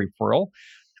you for a referral,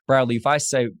 Bradley, if I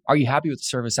say, are you happy with the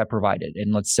service I provided?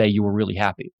 And let's say you were really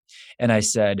happy. And I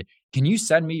said, can you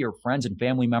send me your friends and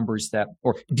family members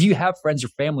or do you have friends or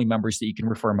family members that you can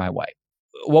refer my way?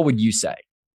 What would you say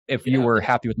if you were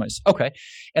happy with okay.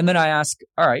 And then I ask,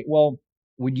 all right, well,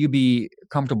 would you be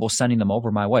comfortable sending them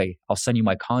over my way? I'll send you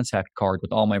my contact card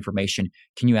with all my information.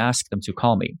 Can you ask them to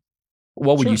call me?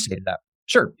 What would you say to that?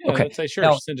 Sure. Yeah, okay. I'd say,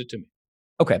 sure, send it to me.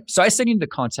 Okay. So I send you the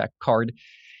contact card.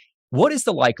 What is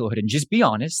the likelihood? And just be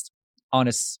honest, on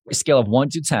a scale of 1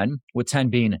 to 10, with 10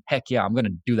 being, heck yeah, I'm going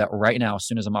to do that right now as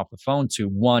soon as I'm off the phone, to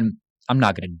 1, I'm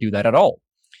not going to do that at all.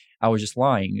 I was just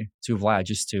lying to Vlad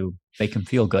just to make him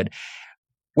feel good.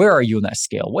 Where are you in that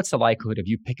scale? What's the likelihood of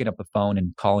you picking up the phone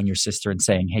and calling your sister and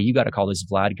saying, hey, you got to call this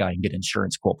Vlad guy and get an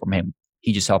insurance quote from him?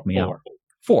 He just helped me out.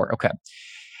 4. Okay.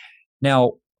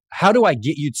 Now, how do I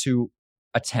get you to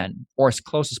a 10 or as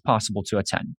close as possible to a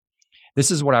 10?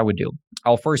 This is what I would do.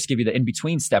 I'll first give you the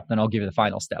in-between step, then I'll give you the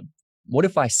final step. What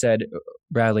if I said,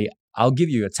 Bradley, I'll give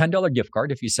you a $10 gift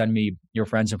card if you send me your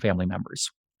friends and family members?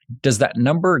 Does that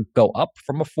number go up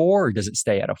from a 4 or does it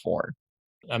stay at a 4?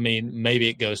 I mean, maybe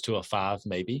it goes to a 5,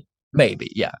 maybe.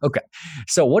 Maybe, yeah. Okay.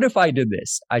 So what if I did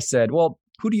this? I said, well,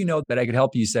 who do you know that I could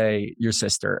help you? Say your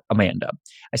sister, Amanda.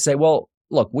 I say, well,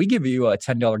 look, we give you a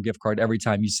 $10 gift card every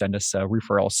time you send us a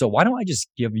referral. So why don't I just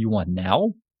give you one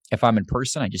now? If I'm in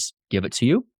person, I just give it to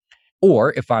you.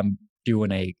 Or if I'm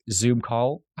doing a Zoom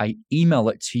call, I email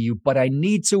it to you, but I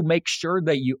need to make sure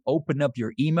that you open up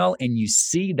your email and you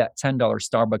see that $10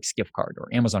 Starbucks gift card or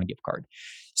Amazon gift card.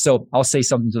 So I'll say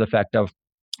something to the effect of,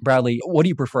 Bradley, what do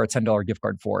you prefer a $10 gift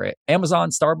card for? Amazon,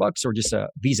 Starbucks, or just a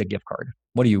Visa gift card?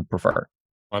 What do you prefer?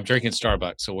 I'm drinking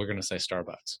Starbucks, so we're going to say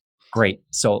Starbucks. Great.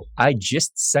 So I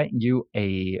just sent you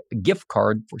a gift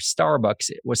card for Starbucks.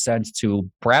 It was sent to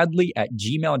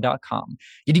bradley@gmail.com.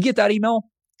 Did you get that email?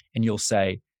 And you'll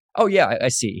say, oh yeah, I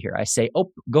see it here. I say,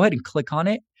 oh, go ahead and click on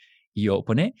it. You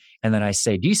open it. And then I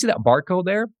say, do you see that barcode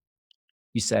there?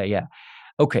 You say, yeah.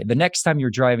 Okay. The next time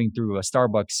you're driving through a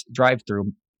Starbucks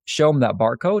drive-through, show them that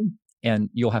barcode and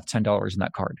you'll have $10 in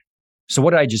that card. So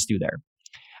what did I just do there?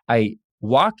 I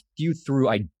walked you through,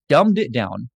 I dumbed it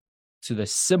down to the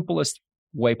simplest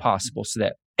way possible so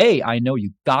that A, I know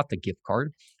you got the gift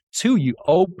card. 2, you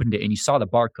opened it and you saw the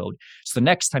barcode. So the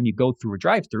next time you go through a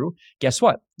drive-through, guess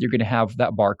what? You're going to have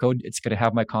that barcode. It's going to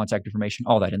have my contact information,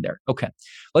 all that in there. Okay.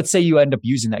 Let's say you end up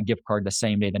using that gift card the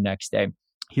same day, the next day.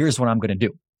 Here's what I'm going to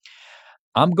do.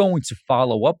 I'm going to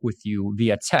follow up with you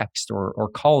via text or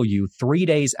call you 3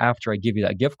 days after I give you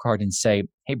that gift card and say,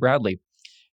 hey, Bradley,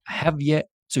 I have yet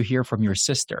to hear from your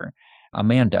sister,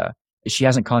 Amanda. She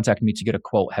hasn't contacted me to get a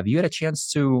quote. Have you had a chance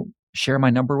to share my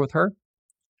number with her?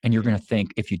 And you're going to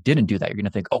think, if you didn't do that, you're going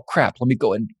to think, oh, crap, let me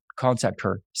go and contact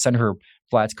her, send her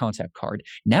Vlad's contact card.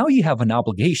 Now you have an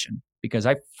obligation because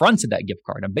I fronted that gift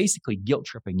card. I'm basically guilt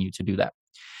tripping you to do that.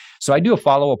 So I do a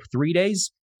follow-up 3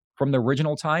 days from the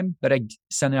original time that I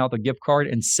send out the gift card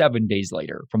and 7 days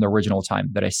later from the original time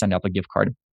that I send out the gift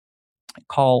card.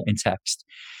 Call and text.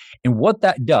 And what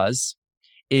that does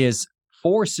is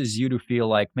forces you to feel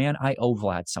like, man, I owe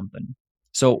Vlad something.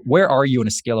 So where are you on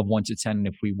a scale of 1 to 10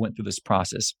 if we went through this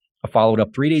process? I followed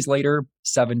up 3 days later,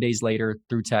 7 days later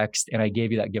through text, and I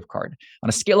gave you that gift card. On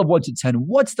a scale of 1 to 10,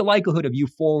 what's the likelihood of you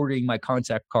forwarding my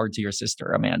contact card to your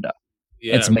sister, Amanda?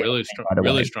 Yeah, it's really strong.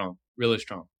 Really strong. Really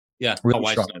strong. Yeah, really my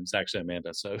wife's strong. name is actually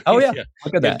Amanda. So, oh yeah, yeah.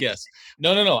 Look at that. Good guess.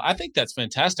 No. I think that's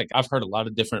fantastic. I've heard a lot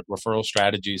of different referral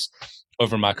strategies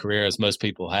over my career, as most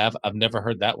people have. I've never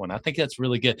heard that one. I think that's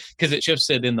really good because it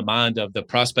shifts it in the mind of the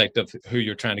prospect of who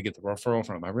you're trying to get the referral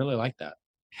from. I really like that.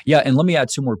 Yeah, and let me add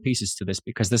 2 more pieces to this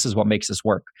because this is what makes this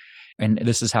work. And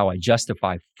this is how I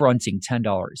justify fronting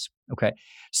 $10. Okay.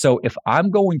 So if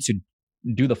I'm going to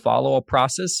do the follow-up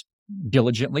process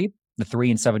diligently, the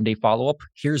 3 and 7 day follow-up,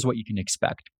 here's what you can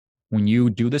expect. When you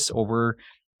do this over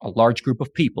a large group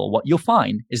of people, what you'll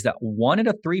find is that 1 out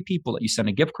of 3 people that you send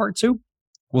a gift card to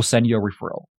will send you a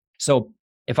referral. So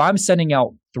if I'm sending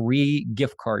out 3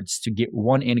 gift cards to get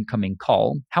 1 incoming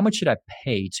call, how much should I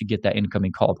pay to get that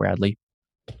incoming call, Bradley?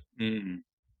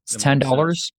 It's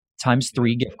 $10 times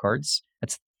 3 gift cards.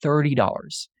 That's $30.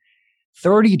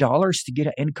 $30 to get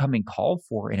an incoming call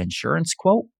for an insurance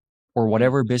quote or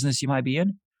whatever business you might be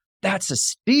in. That's a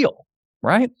steal,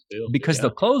 right? Because the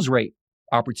close rate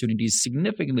opportunity is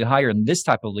significantly higher in this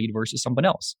type of lead versus something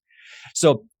else.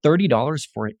 So $30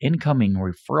 for an incoming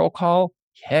referral call,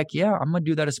 heck yeah, I'm going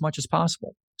to do that as much as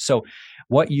possible. So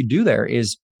what you do there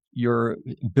is you're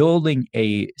building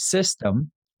a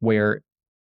system where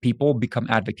people become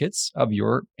advocates of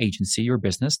your agency, your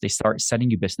business. They start sending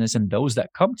you business, and those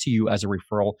that come to you as a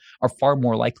referral are far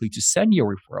more likely to send you a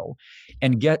referral.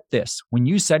 And get this, when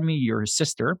you send me your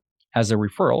sister as a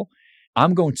referral,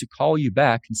 I'm going to call you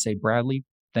back and say, Bradley,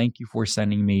 thank you for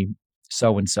sending me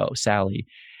so-and-so, Sally,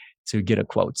 to get a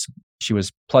quote. She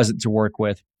was pleasant to work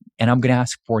with, and I'm going to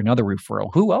ask for another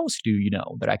referral. Who else do you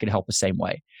know that I could help the same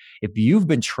way? If you've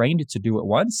been trained to do it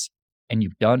once and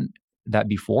you've done that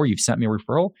before, you've sent me a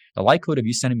referral, the likelihood of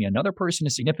you sending me another person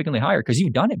is significantly higher because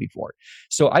you've done it before.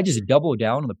 So I just double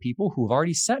down on the people who have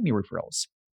already sent me referrals,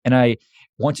 and I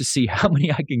want to see how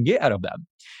many I can get out of them.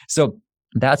 So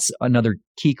that's another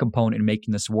key component in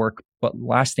making this work. But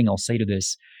last thing I'll say to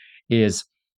this is,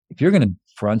 if you're going to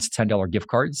front $10 gift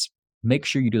cards, make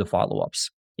sure you do the follow-ups.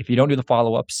 If you don't do the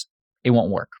follow-ups, it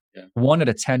won't work. 1 out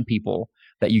of 10 people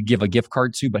that you give a gift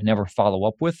card to but never follow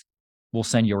up with will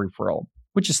send you a referral,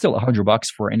 which is still $100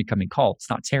 for an incoming call. It's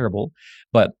not terrible,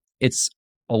 but it's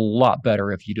a lot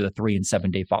better if you do the 3 and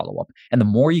 7 day follow-up. And the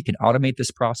more you can automate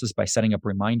this process by setting up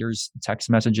reminders, text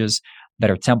messages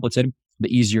that are templated, the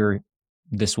easier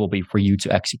this will be for you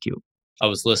to execute. I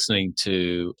was listening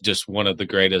to just one of the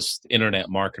greatest internet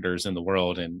marketers in the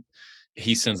world, and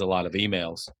he sends a lot of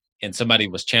emails. And somebody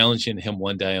was challenging him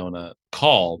one day on a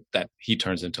call that he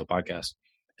turns into a podcast.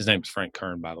 His name is Frank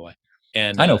Kern, by the way.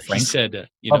 And I know Frank. He said,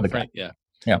 Frank, yeah,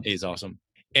 he's awesome.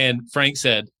 And Frank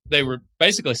said, they were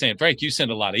basically saying, Frank, you send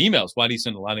a lot of emails. Why do you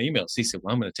send a lot of emails? He said,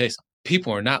 well, I'm going to tell you something.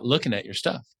 People are not looking at your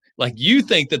stuff. Like, you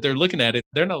think that they're looking at it.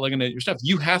 They're not looking at your stuff.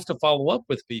 You have to follow up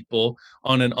with people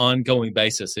on an ongoing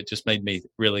basis. It just made me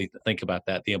really think about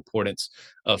that, the importance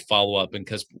of follow-up. And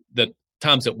because the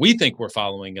times that we think we're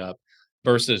following up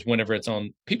versus whenever it's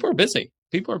on, people are busy.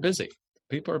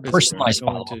 Personalized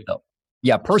follow-up, though.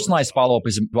 Yeah, personalized follow-up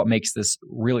is what makes this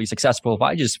really successful. If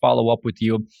I just follow up with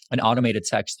you an automated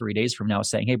text 3 days from now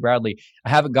saying, hey, Bradley, I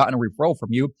haven't gotten a referral from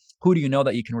you. Who do you know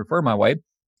that you can refer my way?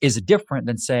 Is different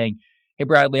than saying, hey,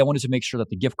 Bradley, I wanted to make sure that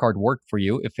the gift card worked for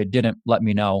you. If it didn't, let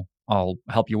me know. I'll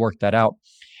help you work that out.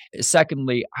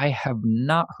 Secondly, I have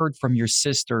not heard from your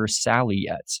sister, Sally,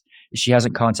 yet. She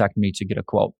hasn't contacted me to get a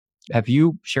quote. Have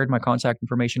you shared my contact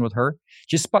information with her?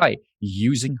 Just by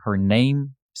using her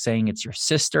name, saying it's your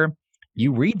sister,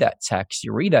 you read that text,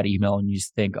 you read that email, and you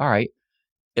think, all right,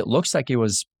 it looks like it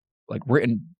was like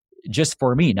written just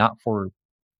for me, not for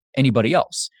anybody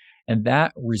else. And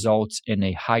that results in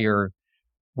a higher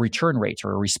return rate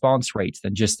or a response rate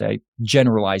than just a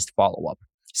generalized follow-up.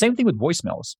 Same thing with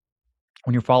voicemails.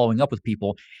 When you're following up with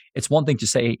people, it's one thing to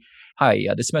say, hi,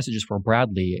 this message is for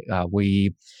Bradley.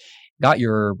 We got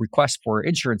your request for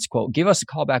insurance quote. Give us a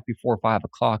call back before 5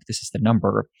 o'clock. This is the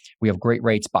number. We have great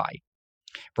rates. Bye.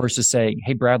 Versus saying,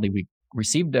 hey, Bradley, we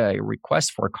received a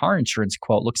request for a car insurance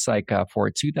quote. Looks like for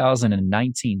a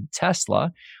 2019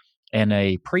 Tesla and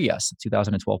a Prius,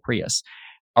 2012 Prius.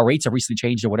 Our rates have recently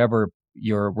changed or whatever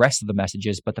your rest of the message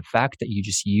is. But the fact that you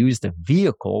just use the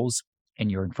vehicles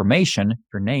and your information,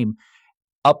 your name,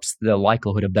 ups the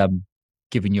likelihood of them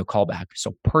giving you a call back.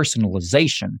 So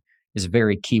personalization is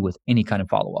very key with any kind of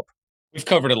follow-up. We've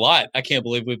covered a lot. I can't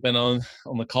believe we've been on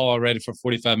the call already for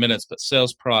 45 minutes, but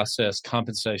sales process,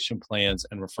 compensation plans,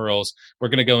 and referrals. We're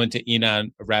going to go into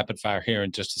E9 rapid fire here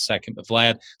in just a second. But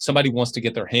Vlad, somebody wants to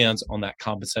get their hands on that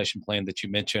compensation plan that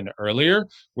you mentioned earlier.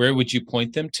 Where would you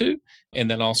point them to? And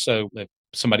then also, if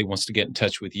somebody wants to get in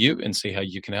touch with you and see how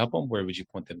you can help them, where would you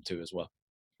point them to as well?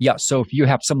 Yeah. So if you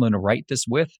have someone to write this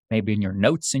with, maybe in your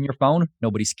notes in your phone,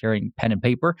 nobody's carrying pen and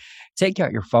paper, take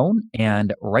out your phone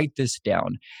and write this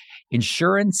down.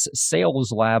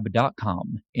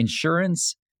 InsuranceSalesLab.com.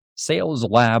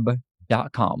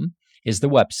 InsuranceSalesLab.com is the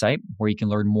website where you can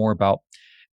learn more about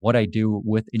what I do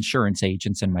with insurance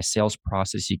agents and my sales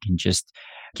process. You can just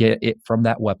get it from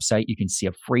that website. You can see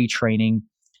a free training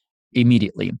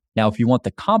immediately. Now, if you want the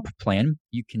comp plan,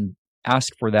 you can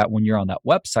ask for that when you're on that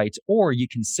website, or you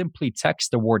can simply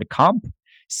text the word COMP,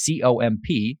 COMP,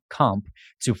 COMP,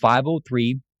 to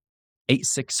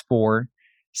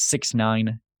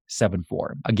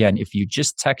 503-864-6974. Again, if you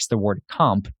just text the word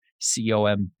COMP,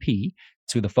 COMP,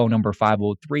 to the phone number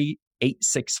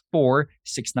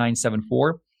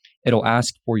 503-864-6974, it'll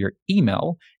ask for your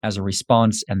email as a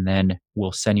response, and then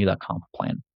we'll send you that comp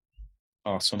plan.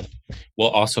 Awesome. We'll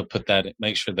also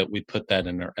make sure that we put that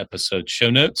in our episode show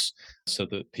notes so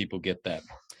that people get that.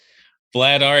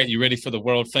 Vlad, all right, you ready for the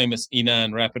world famous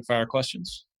E9 rapid fire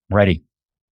questions? Ready.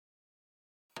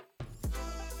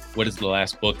 What is the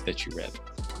last book that you read?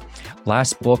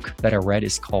 Last book that I read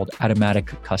is called Automatic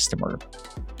Customer.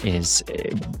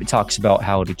 It talks about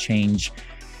how to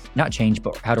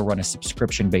but how to run a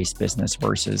subscription-based business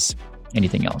versus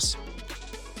anything else.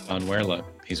 Don Werlo,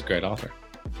 he's a great author.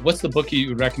 What's the book you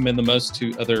would recommend the most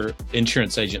to other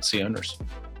insurance agency owners?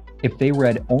 If they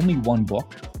read only one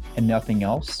book and nothing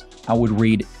else, I would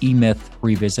read E-Myth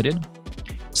Revisited.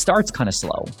 Starts kind of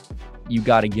slow. You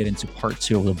got to get into part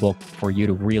 2 of the book for you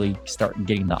to really start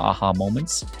getting the aha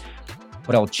moments.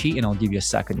 But I'll cheat and I'll give you a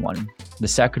second one. The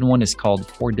second one is called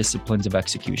 4 Disciplines of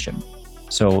Execution.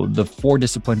 So the 4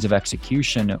 Disciplines of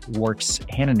Execution works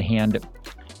hand in hand,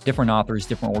 different authors,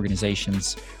 different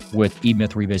organizations, with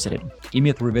E-Myth Revisited.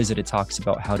 E-Myth Revisited talks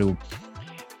about how to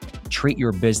treat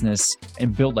your business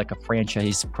and build like a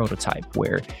franchise prototype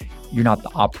where you're not the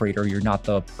operator, you're not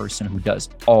the person who does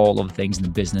all of the things in the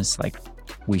business like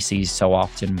we see so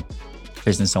often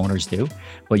business owners do,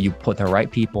 but you put the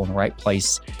right people in the right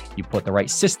place, you put the right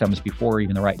systems before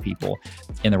even the right people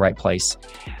in the right place.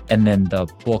 And then the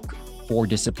book 4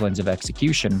 Disciplines of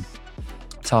Execution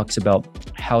talks about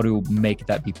how to make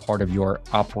that be part of your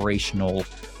operational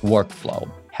workflow,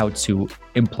 how to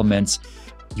implement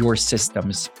your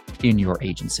systems in your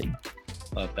agency.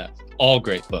 Love that. All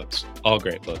great books.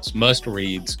 Must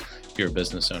reads if you're a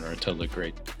business owner. I totally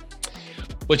agree.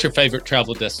 What's your favorite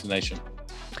travel destination?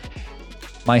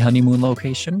 My honeymoon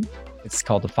location, it's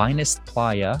called the Finest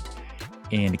Playa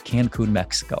in Cancun,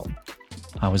 Mexico.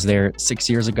 I was there 6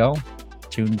 years ago,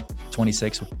 June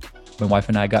 26th. My wife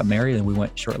and I got married and we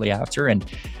went shortly after, and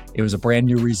it was a brand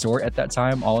new resort at that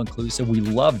time, all inclusive. We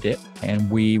loved it,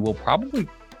 and we will probably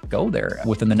go there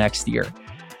within the next year.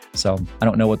 So I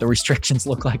don't know what the restrictions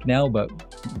look like now, but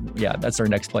yeah, that's our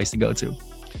next place to go to.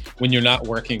 When you're not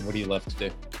working, what do you love to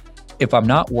do? If I'm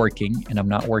not working and I'm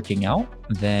not working out,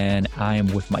 then I am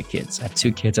with my kids. I have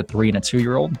 2 kids, a 3 and a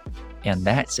 2-year-old, and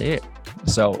that's it.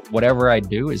 So whatever I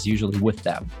do is usually with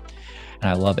them, and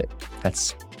I love it.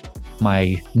 That's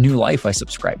my new life I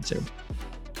subscribe to.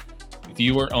 If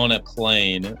you were on a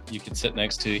plane, you could sit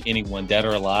next to anyone dead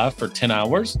or alive for 10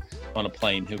 hours on a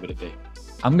plane, who would it be?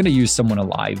 I'm going to use someone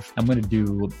alive. I'm going to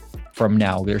do from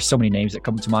now. There's so many names that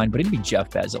come to mind, but it'd be Jeff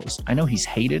Bezos. I know he's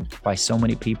hated by so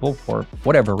many people for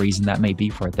whatever reason that may be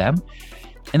for them.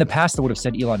 In the past, I would have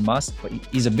said Elon Musk, but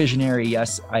he's a visionary.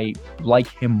 Yes, I like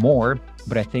him more,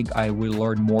 but I think I will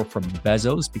learn more from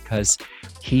Bezos because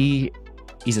he's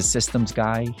a systems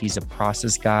guy. He's a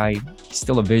process guy. He's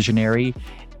still a visionary.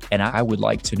 And I would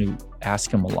like to ask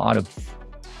him a lot of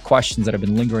questions that have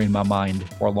been lingering in my mind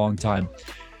for a long time,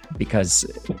 because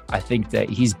I think that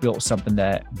he's built something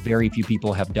that very few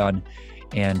people have done.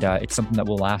 And it's something that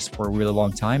will last for a really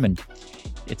long time. And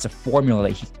it's a formula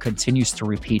that he continues to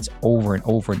repeat over and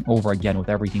over and over again with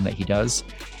everything that he does.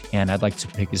 And I'd like to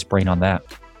pick his brain on that.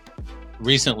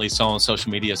 Recently saw on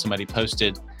social media, somebody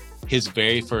posted his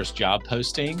very first job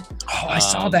posting. Oh, I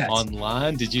saw that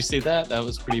online. Did you see that? That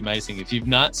was pretty amazing. If you've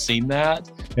not seen that,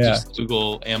 just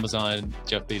Google Amazon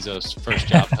Jeff Bezos first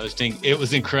job posting. It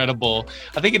was incredible.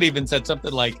 I think it even said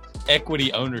something like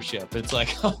equity ownership. It's like,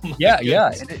 oh my goodness.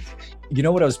 Yeah. You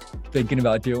know what I was thinking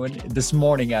about doing this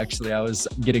morning? Actually, I was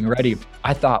getting ready.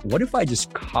 I thought, what if I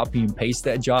just copy and paste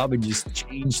that job and just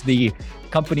change the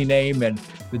company name and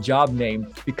the job name?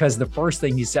 Because the first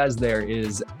thing he says there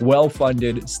is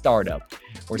well-funded startup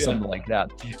or something like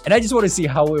that. And I just want to see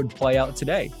how it would play out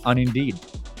today on Indeed.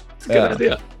 It's a good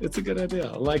idea. It's a good idea.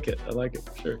 I like it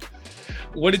for sure.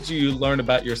 What did you learn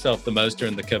about yourself the most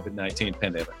during the COVID-19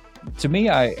 pandemic? To me,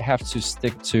 I have to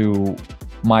stick to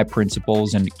my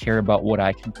principles and care about what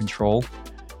I can control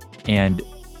and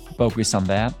focus on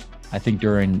that. I think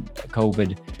during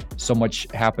COVID, so much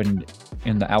happened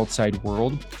in the outside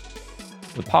world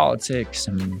with politics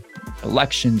and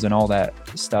elections and all that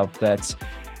stuff that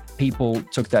people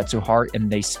took that to heart,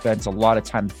 and they spent a lot of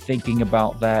time thinking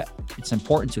about that. It's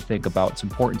important to think about, it's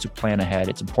important to plan ahead,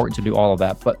 it's important to do all of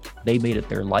that, but they made it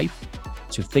their life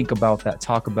to think about that,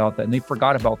 talk about that, and they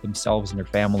forgot about themselves and their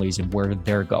families and where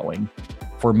they're going.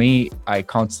 for me, I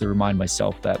constantly remind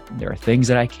myself that there are things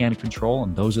that I can control,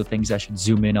 and those are the things I should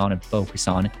zoom in on and focus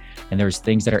on. And there's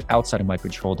things that are outside of my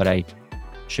control that I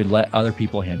should let other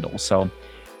people handle. So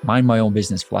mind my own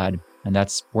business, Vlad. And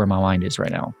that's where my mind is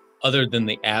right now. Other than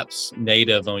the apps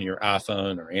native on your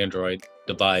iPhone or Android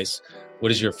device,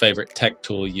 what is your favorite tech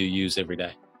tool you use every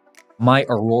day? My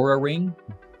Aurora ring.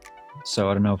 So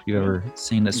I don't know if you've ever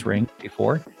seen this ring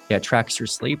before. Yeah, it tracks your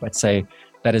sleep. I'd say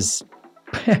that is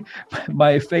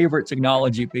my favorite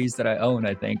technology piece that I own,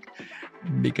 I think,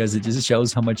 because it just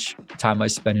shows how much time I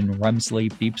spend in REM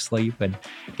sleep, deep sleep, and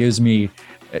gives me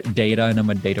data, and I'm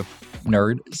a data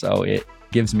nerd. So it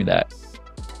gives me that.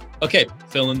 Okay,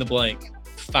 fill in the blank.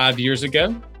 5 years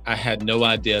ago, I had no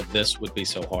idea this would be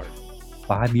so hard.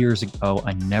 5 years ago,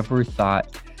 I never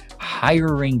thought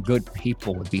hiring good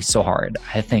people would be so hard.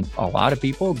 I think a lot of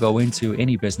people go into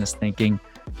any business thinking,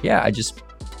 yeah, I just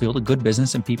build a good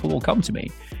business and people will come to me.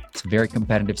 It's a very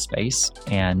competitive space.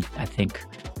 And I think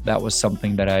that was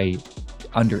something that I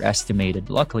underestimated.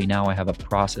 Luckily, now I have a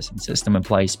process and system in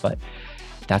place, but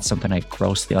that's something I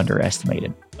grossly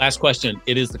underestimated. Last question.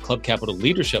 It is the Club Capital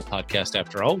Leadership Podcast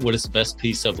after all. What is the best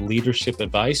piece of leadership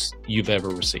advice you've ever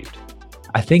received?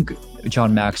 I think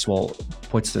John Maxwell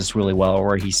puts this really well,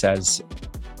 where he says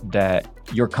that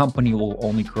your company will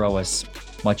only grow as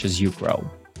much as you grow.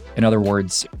 In other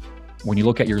words, when you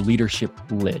look at your leadership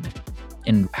lid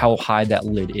and how high that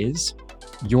lid is,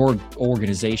 your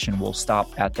organization will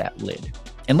stop at that lid,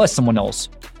 unless someone else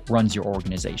runs your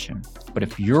organization. But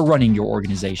if you're running your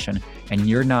organization and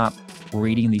you're not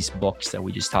reading these books that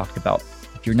we just talked about,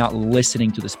 if you're not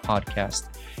listening to this podcast,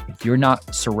 if you're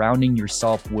not surrounding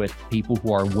yourself with people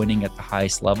who are winning at the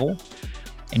highest level,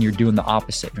 and you're doing the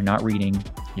opposite, you're not reading,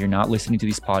 you're not listening to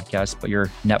these podcasts, but you're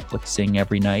Netflixing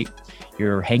every night,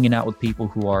 you're hanging out with people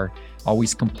who are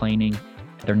always complaining,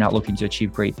 they're not looking to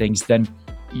achieve great things, then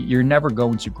you're never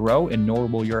going to grow, and nor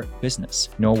will your business,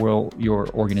 nor will your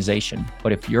organization.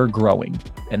 But if you're growing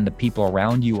and the people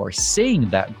around you are seeing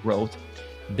that growth,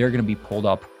 they're going to be pulled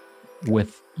up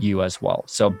with you as well.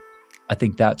 So I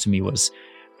think that to me was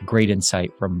great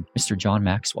insight from Mr. John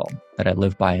Maxwell that I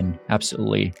live by and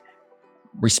absolutely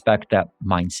respect that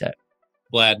mindset.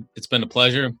 Vlad, it's been a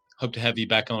pleasure. Hope to have you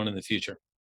back on in the future.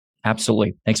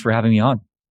 Absolutely. Thanks for having me on.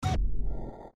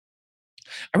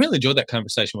 I really enjoyed that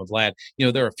conversation with Vlad. You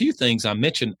know, there are a few things I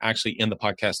mentioned actually in the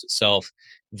podcast itself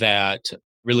that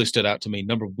really stood out to me.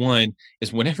 Number one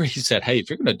is whenever he said, hey, if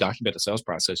you're going to document a sales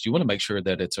process, you want to make sure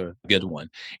that it's a good one.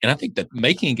 And I think that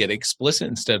making it explicit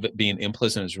instead of it being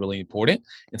implicit is really important,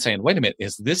 and saying, wait a minute,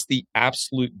 is this the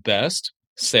absolute best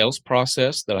sales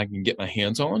process that I can get my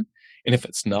hands on? And if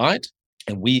it's not,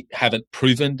 and we haven't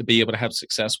proven to be able to have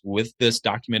success with this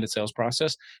documented sales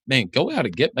process, man, go out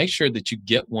and make sure that you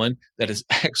get one that is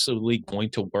actually going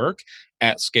to work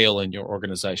at scale in your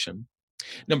organization.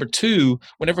 Number two,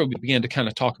 whenever we began to kind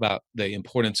of talk about the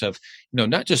importance of,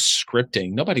 not just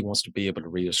scripting, nobody wants to be able to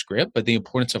read a script, but the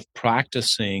importance of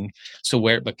practicing so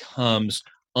where it becomes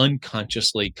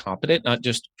unconsciously competent, not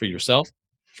just for yourself,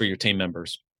 for your team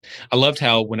members. I loved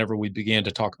how whenever we began to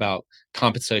talk about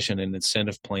compensation and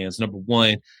incentive plans, number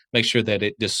one, make sure that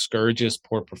it discourages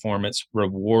poor performance,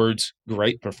 rewards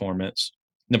great performance.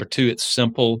 Number two, it's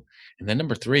simple. And then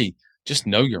number three, just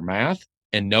know your math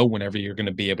and know whenever you're going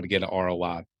to be able to get an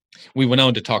ROI. We went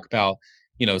on to talk about,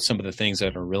 some of the things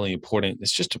that are really important.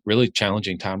 It's just a really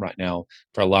challenging time right now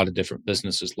for a lot of different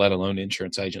businesses, let alone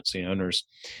insurance agency owners,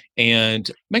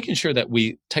 and making sure that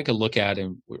we take a look at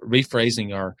and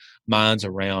rephrasing our minds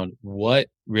around what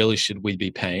really should we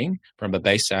be paying from a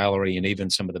base salary and even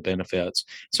some of the benefits.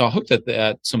 So I hope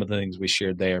that some of the things we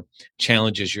shared there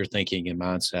challenges your thinking and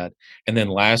mindset. And then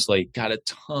lastly, got a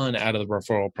ton out of the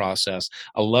referral process.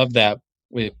 I love that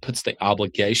it puts the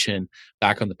obligation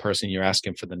back on the person you're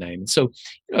asking for the name. And so,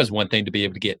 it's one thing to be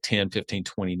able to get 10, 15,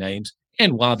 20 names.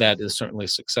 And while that is certainly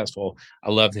successful,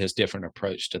 I love his different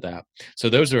approach to that. So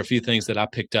those are a few things that I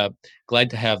picked up. Glad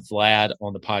to have Vlad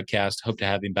on the podcast. Hope to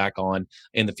have him back on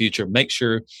in the future. Make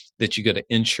sure that you go to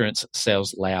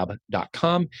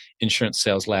insurancesaleslab.com,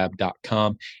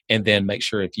 insurancesaleslab.com, and then make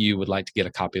sure if you would like to get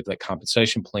a copy of that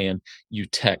compensation plan, you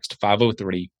text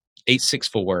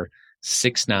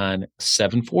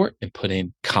 503-864-6974 and put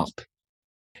in comp.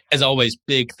 As always,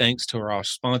 big thanks to our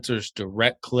sponsors,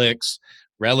 DirectClicks,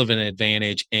 Relevant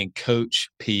Advantage, and Coach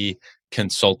P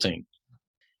Consulting.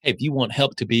 Hey, if you want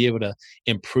help to be able to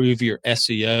improve your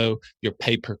SEO, your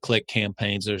pay-per-click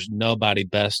campaigns, there's nobody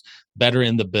better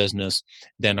in the business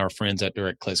than our friends at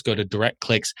DirectClicks. Go to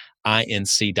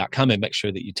directclicksinc.com and make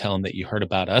sure that you tell them that you heard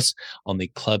about us on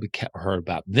the Club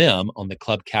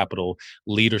Capital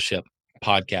Leadership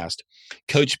podcast.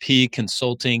 Coach P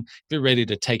Consulting, if you're ready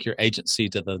to take your agency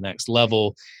to the next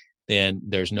level, then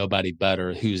there's nobody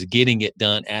better who's getting it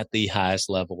done at the highest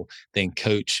level than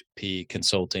Coach P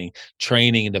Consulting.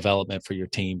 Training and development for your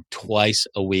team twice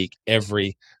a week,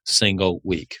 every single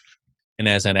week. And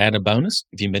as an added bonus,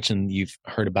 if you mention you've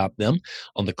heard about them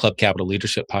on the Club Capital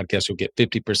Leadership Podcast, you'll get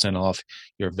 50% off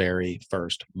your very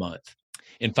first month.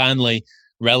 And finally,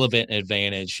 Relevant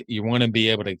Advantage. You want to be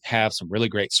able to have some really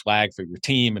great swag for your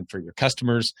team and for your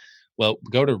customers. Well,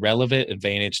 go to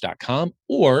relevantadvantage.com,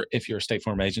 or if you're a State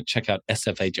Farm agent, check out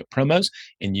SF Agent Promos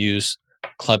and use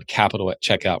Club Capital at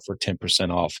checkout for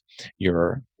 10% off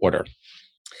your order.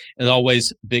 As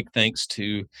always, big thanks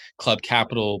to Club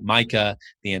Capital, Micah,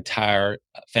 the entire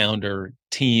founder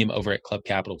team over at Club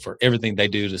Capital for everything they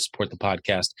do to support the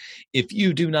podcast. If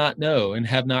you do not know and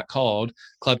have not called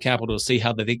Club Capital to see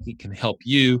how they think it can help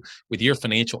you with your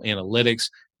financial analytics,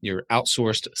 your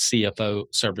outsourced CFO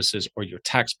services, or your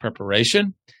tax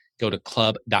preparation, go to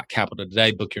club.capital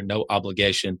today. Book your no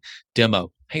obligation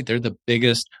demo. Hey, they're the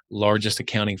biggest, largest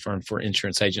accounting firm for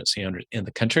insurance agency owners in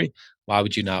the country. Why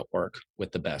would you not work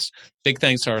with the best? Big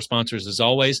thanks to our sponsors as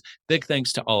always. Big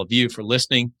thanks to all of you for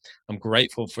listening. I'm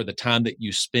grateful for the time that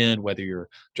you spend, whether you're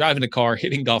driving a car,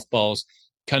 hitting golf balls,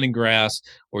 cutting grass,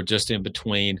 or just in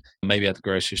between, maybe at the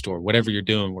grocery store. Whatever you're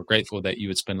doing, we're grateful that you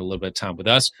would spend a little bit of time with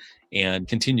us and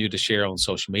continue to share on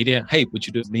social media. Hey, would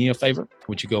you do me a favor?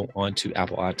 Would you go on to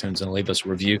Apple iTunes and leave us a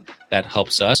review? That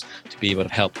helps us to be able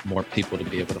to help more people to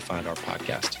be able to find our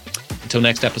podcast. Until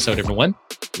next episode, everyone,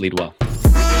 lead well.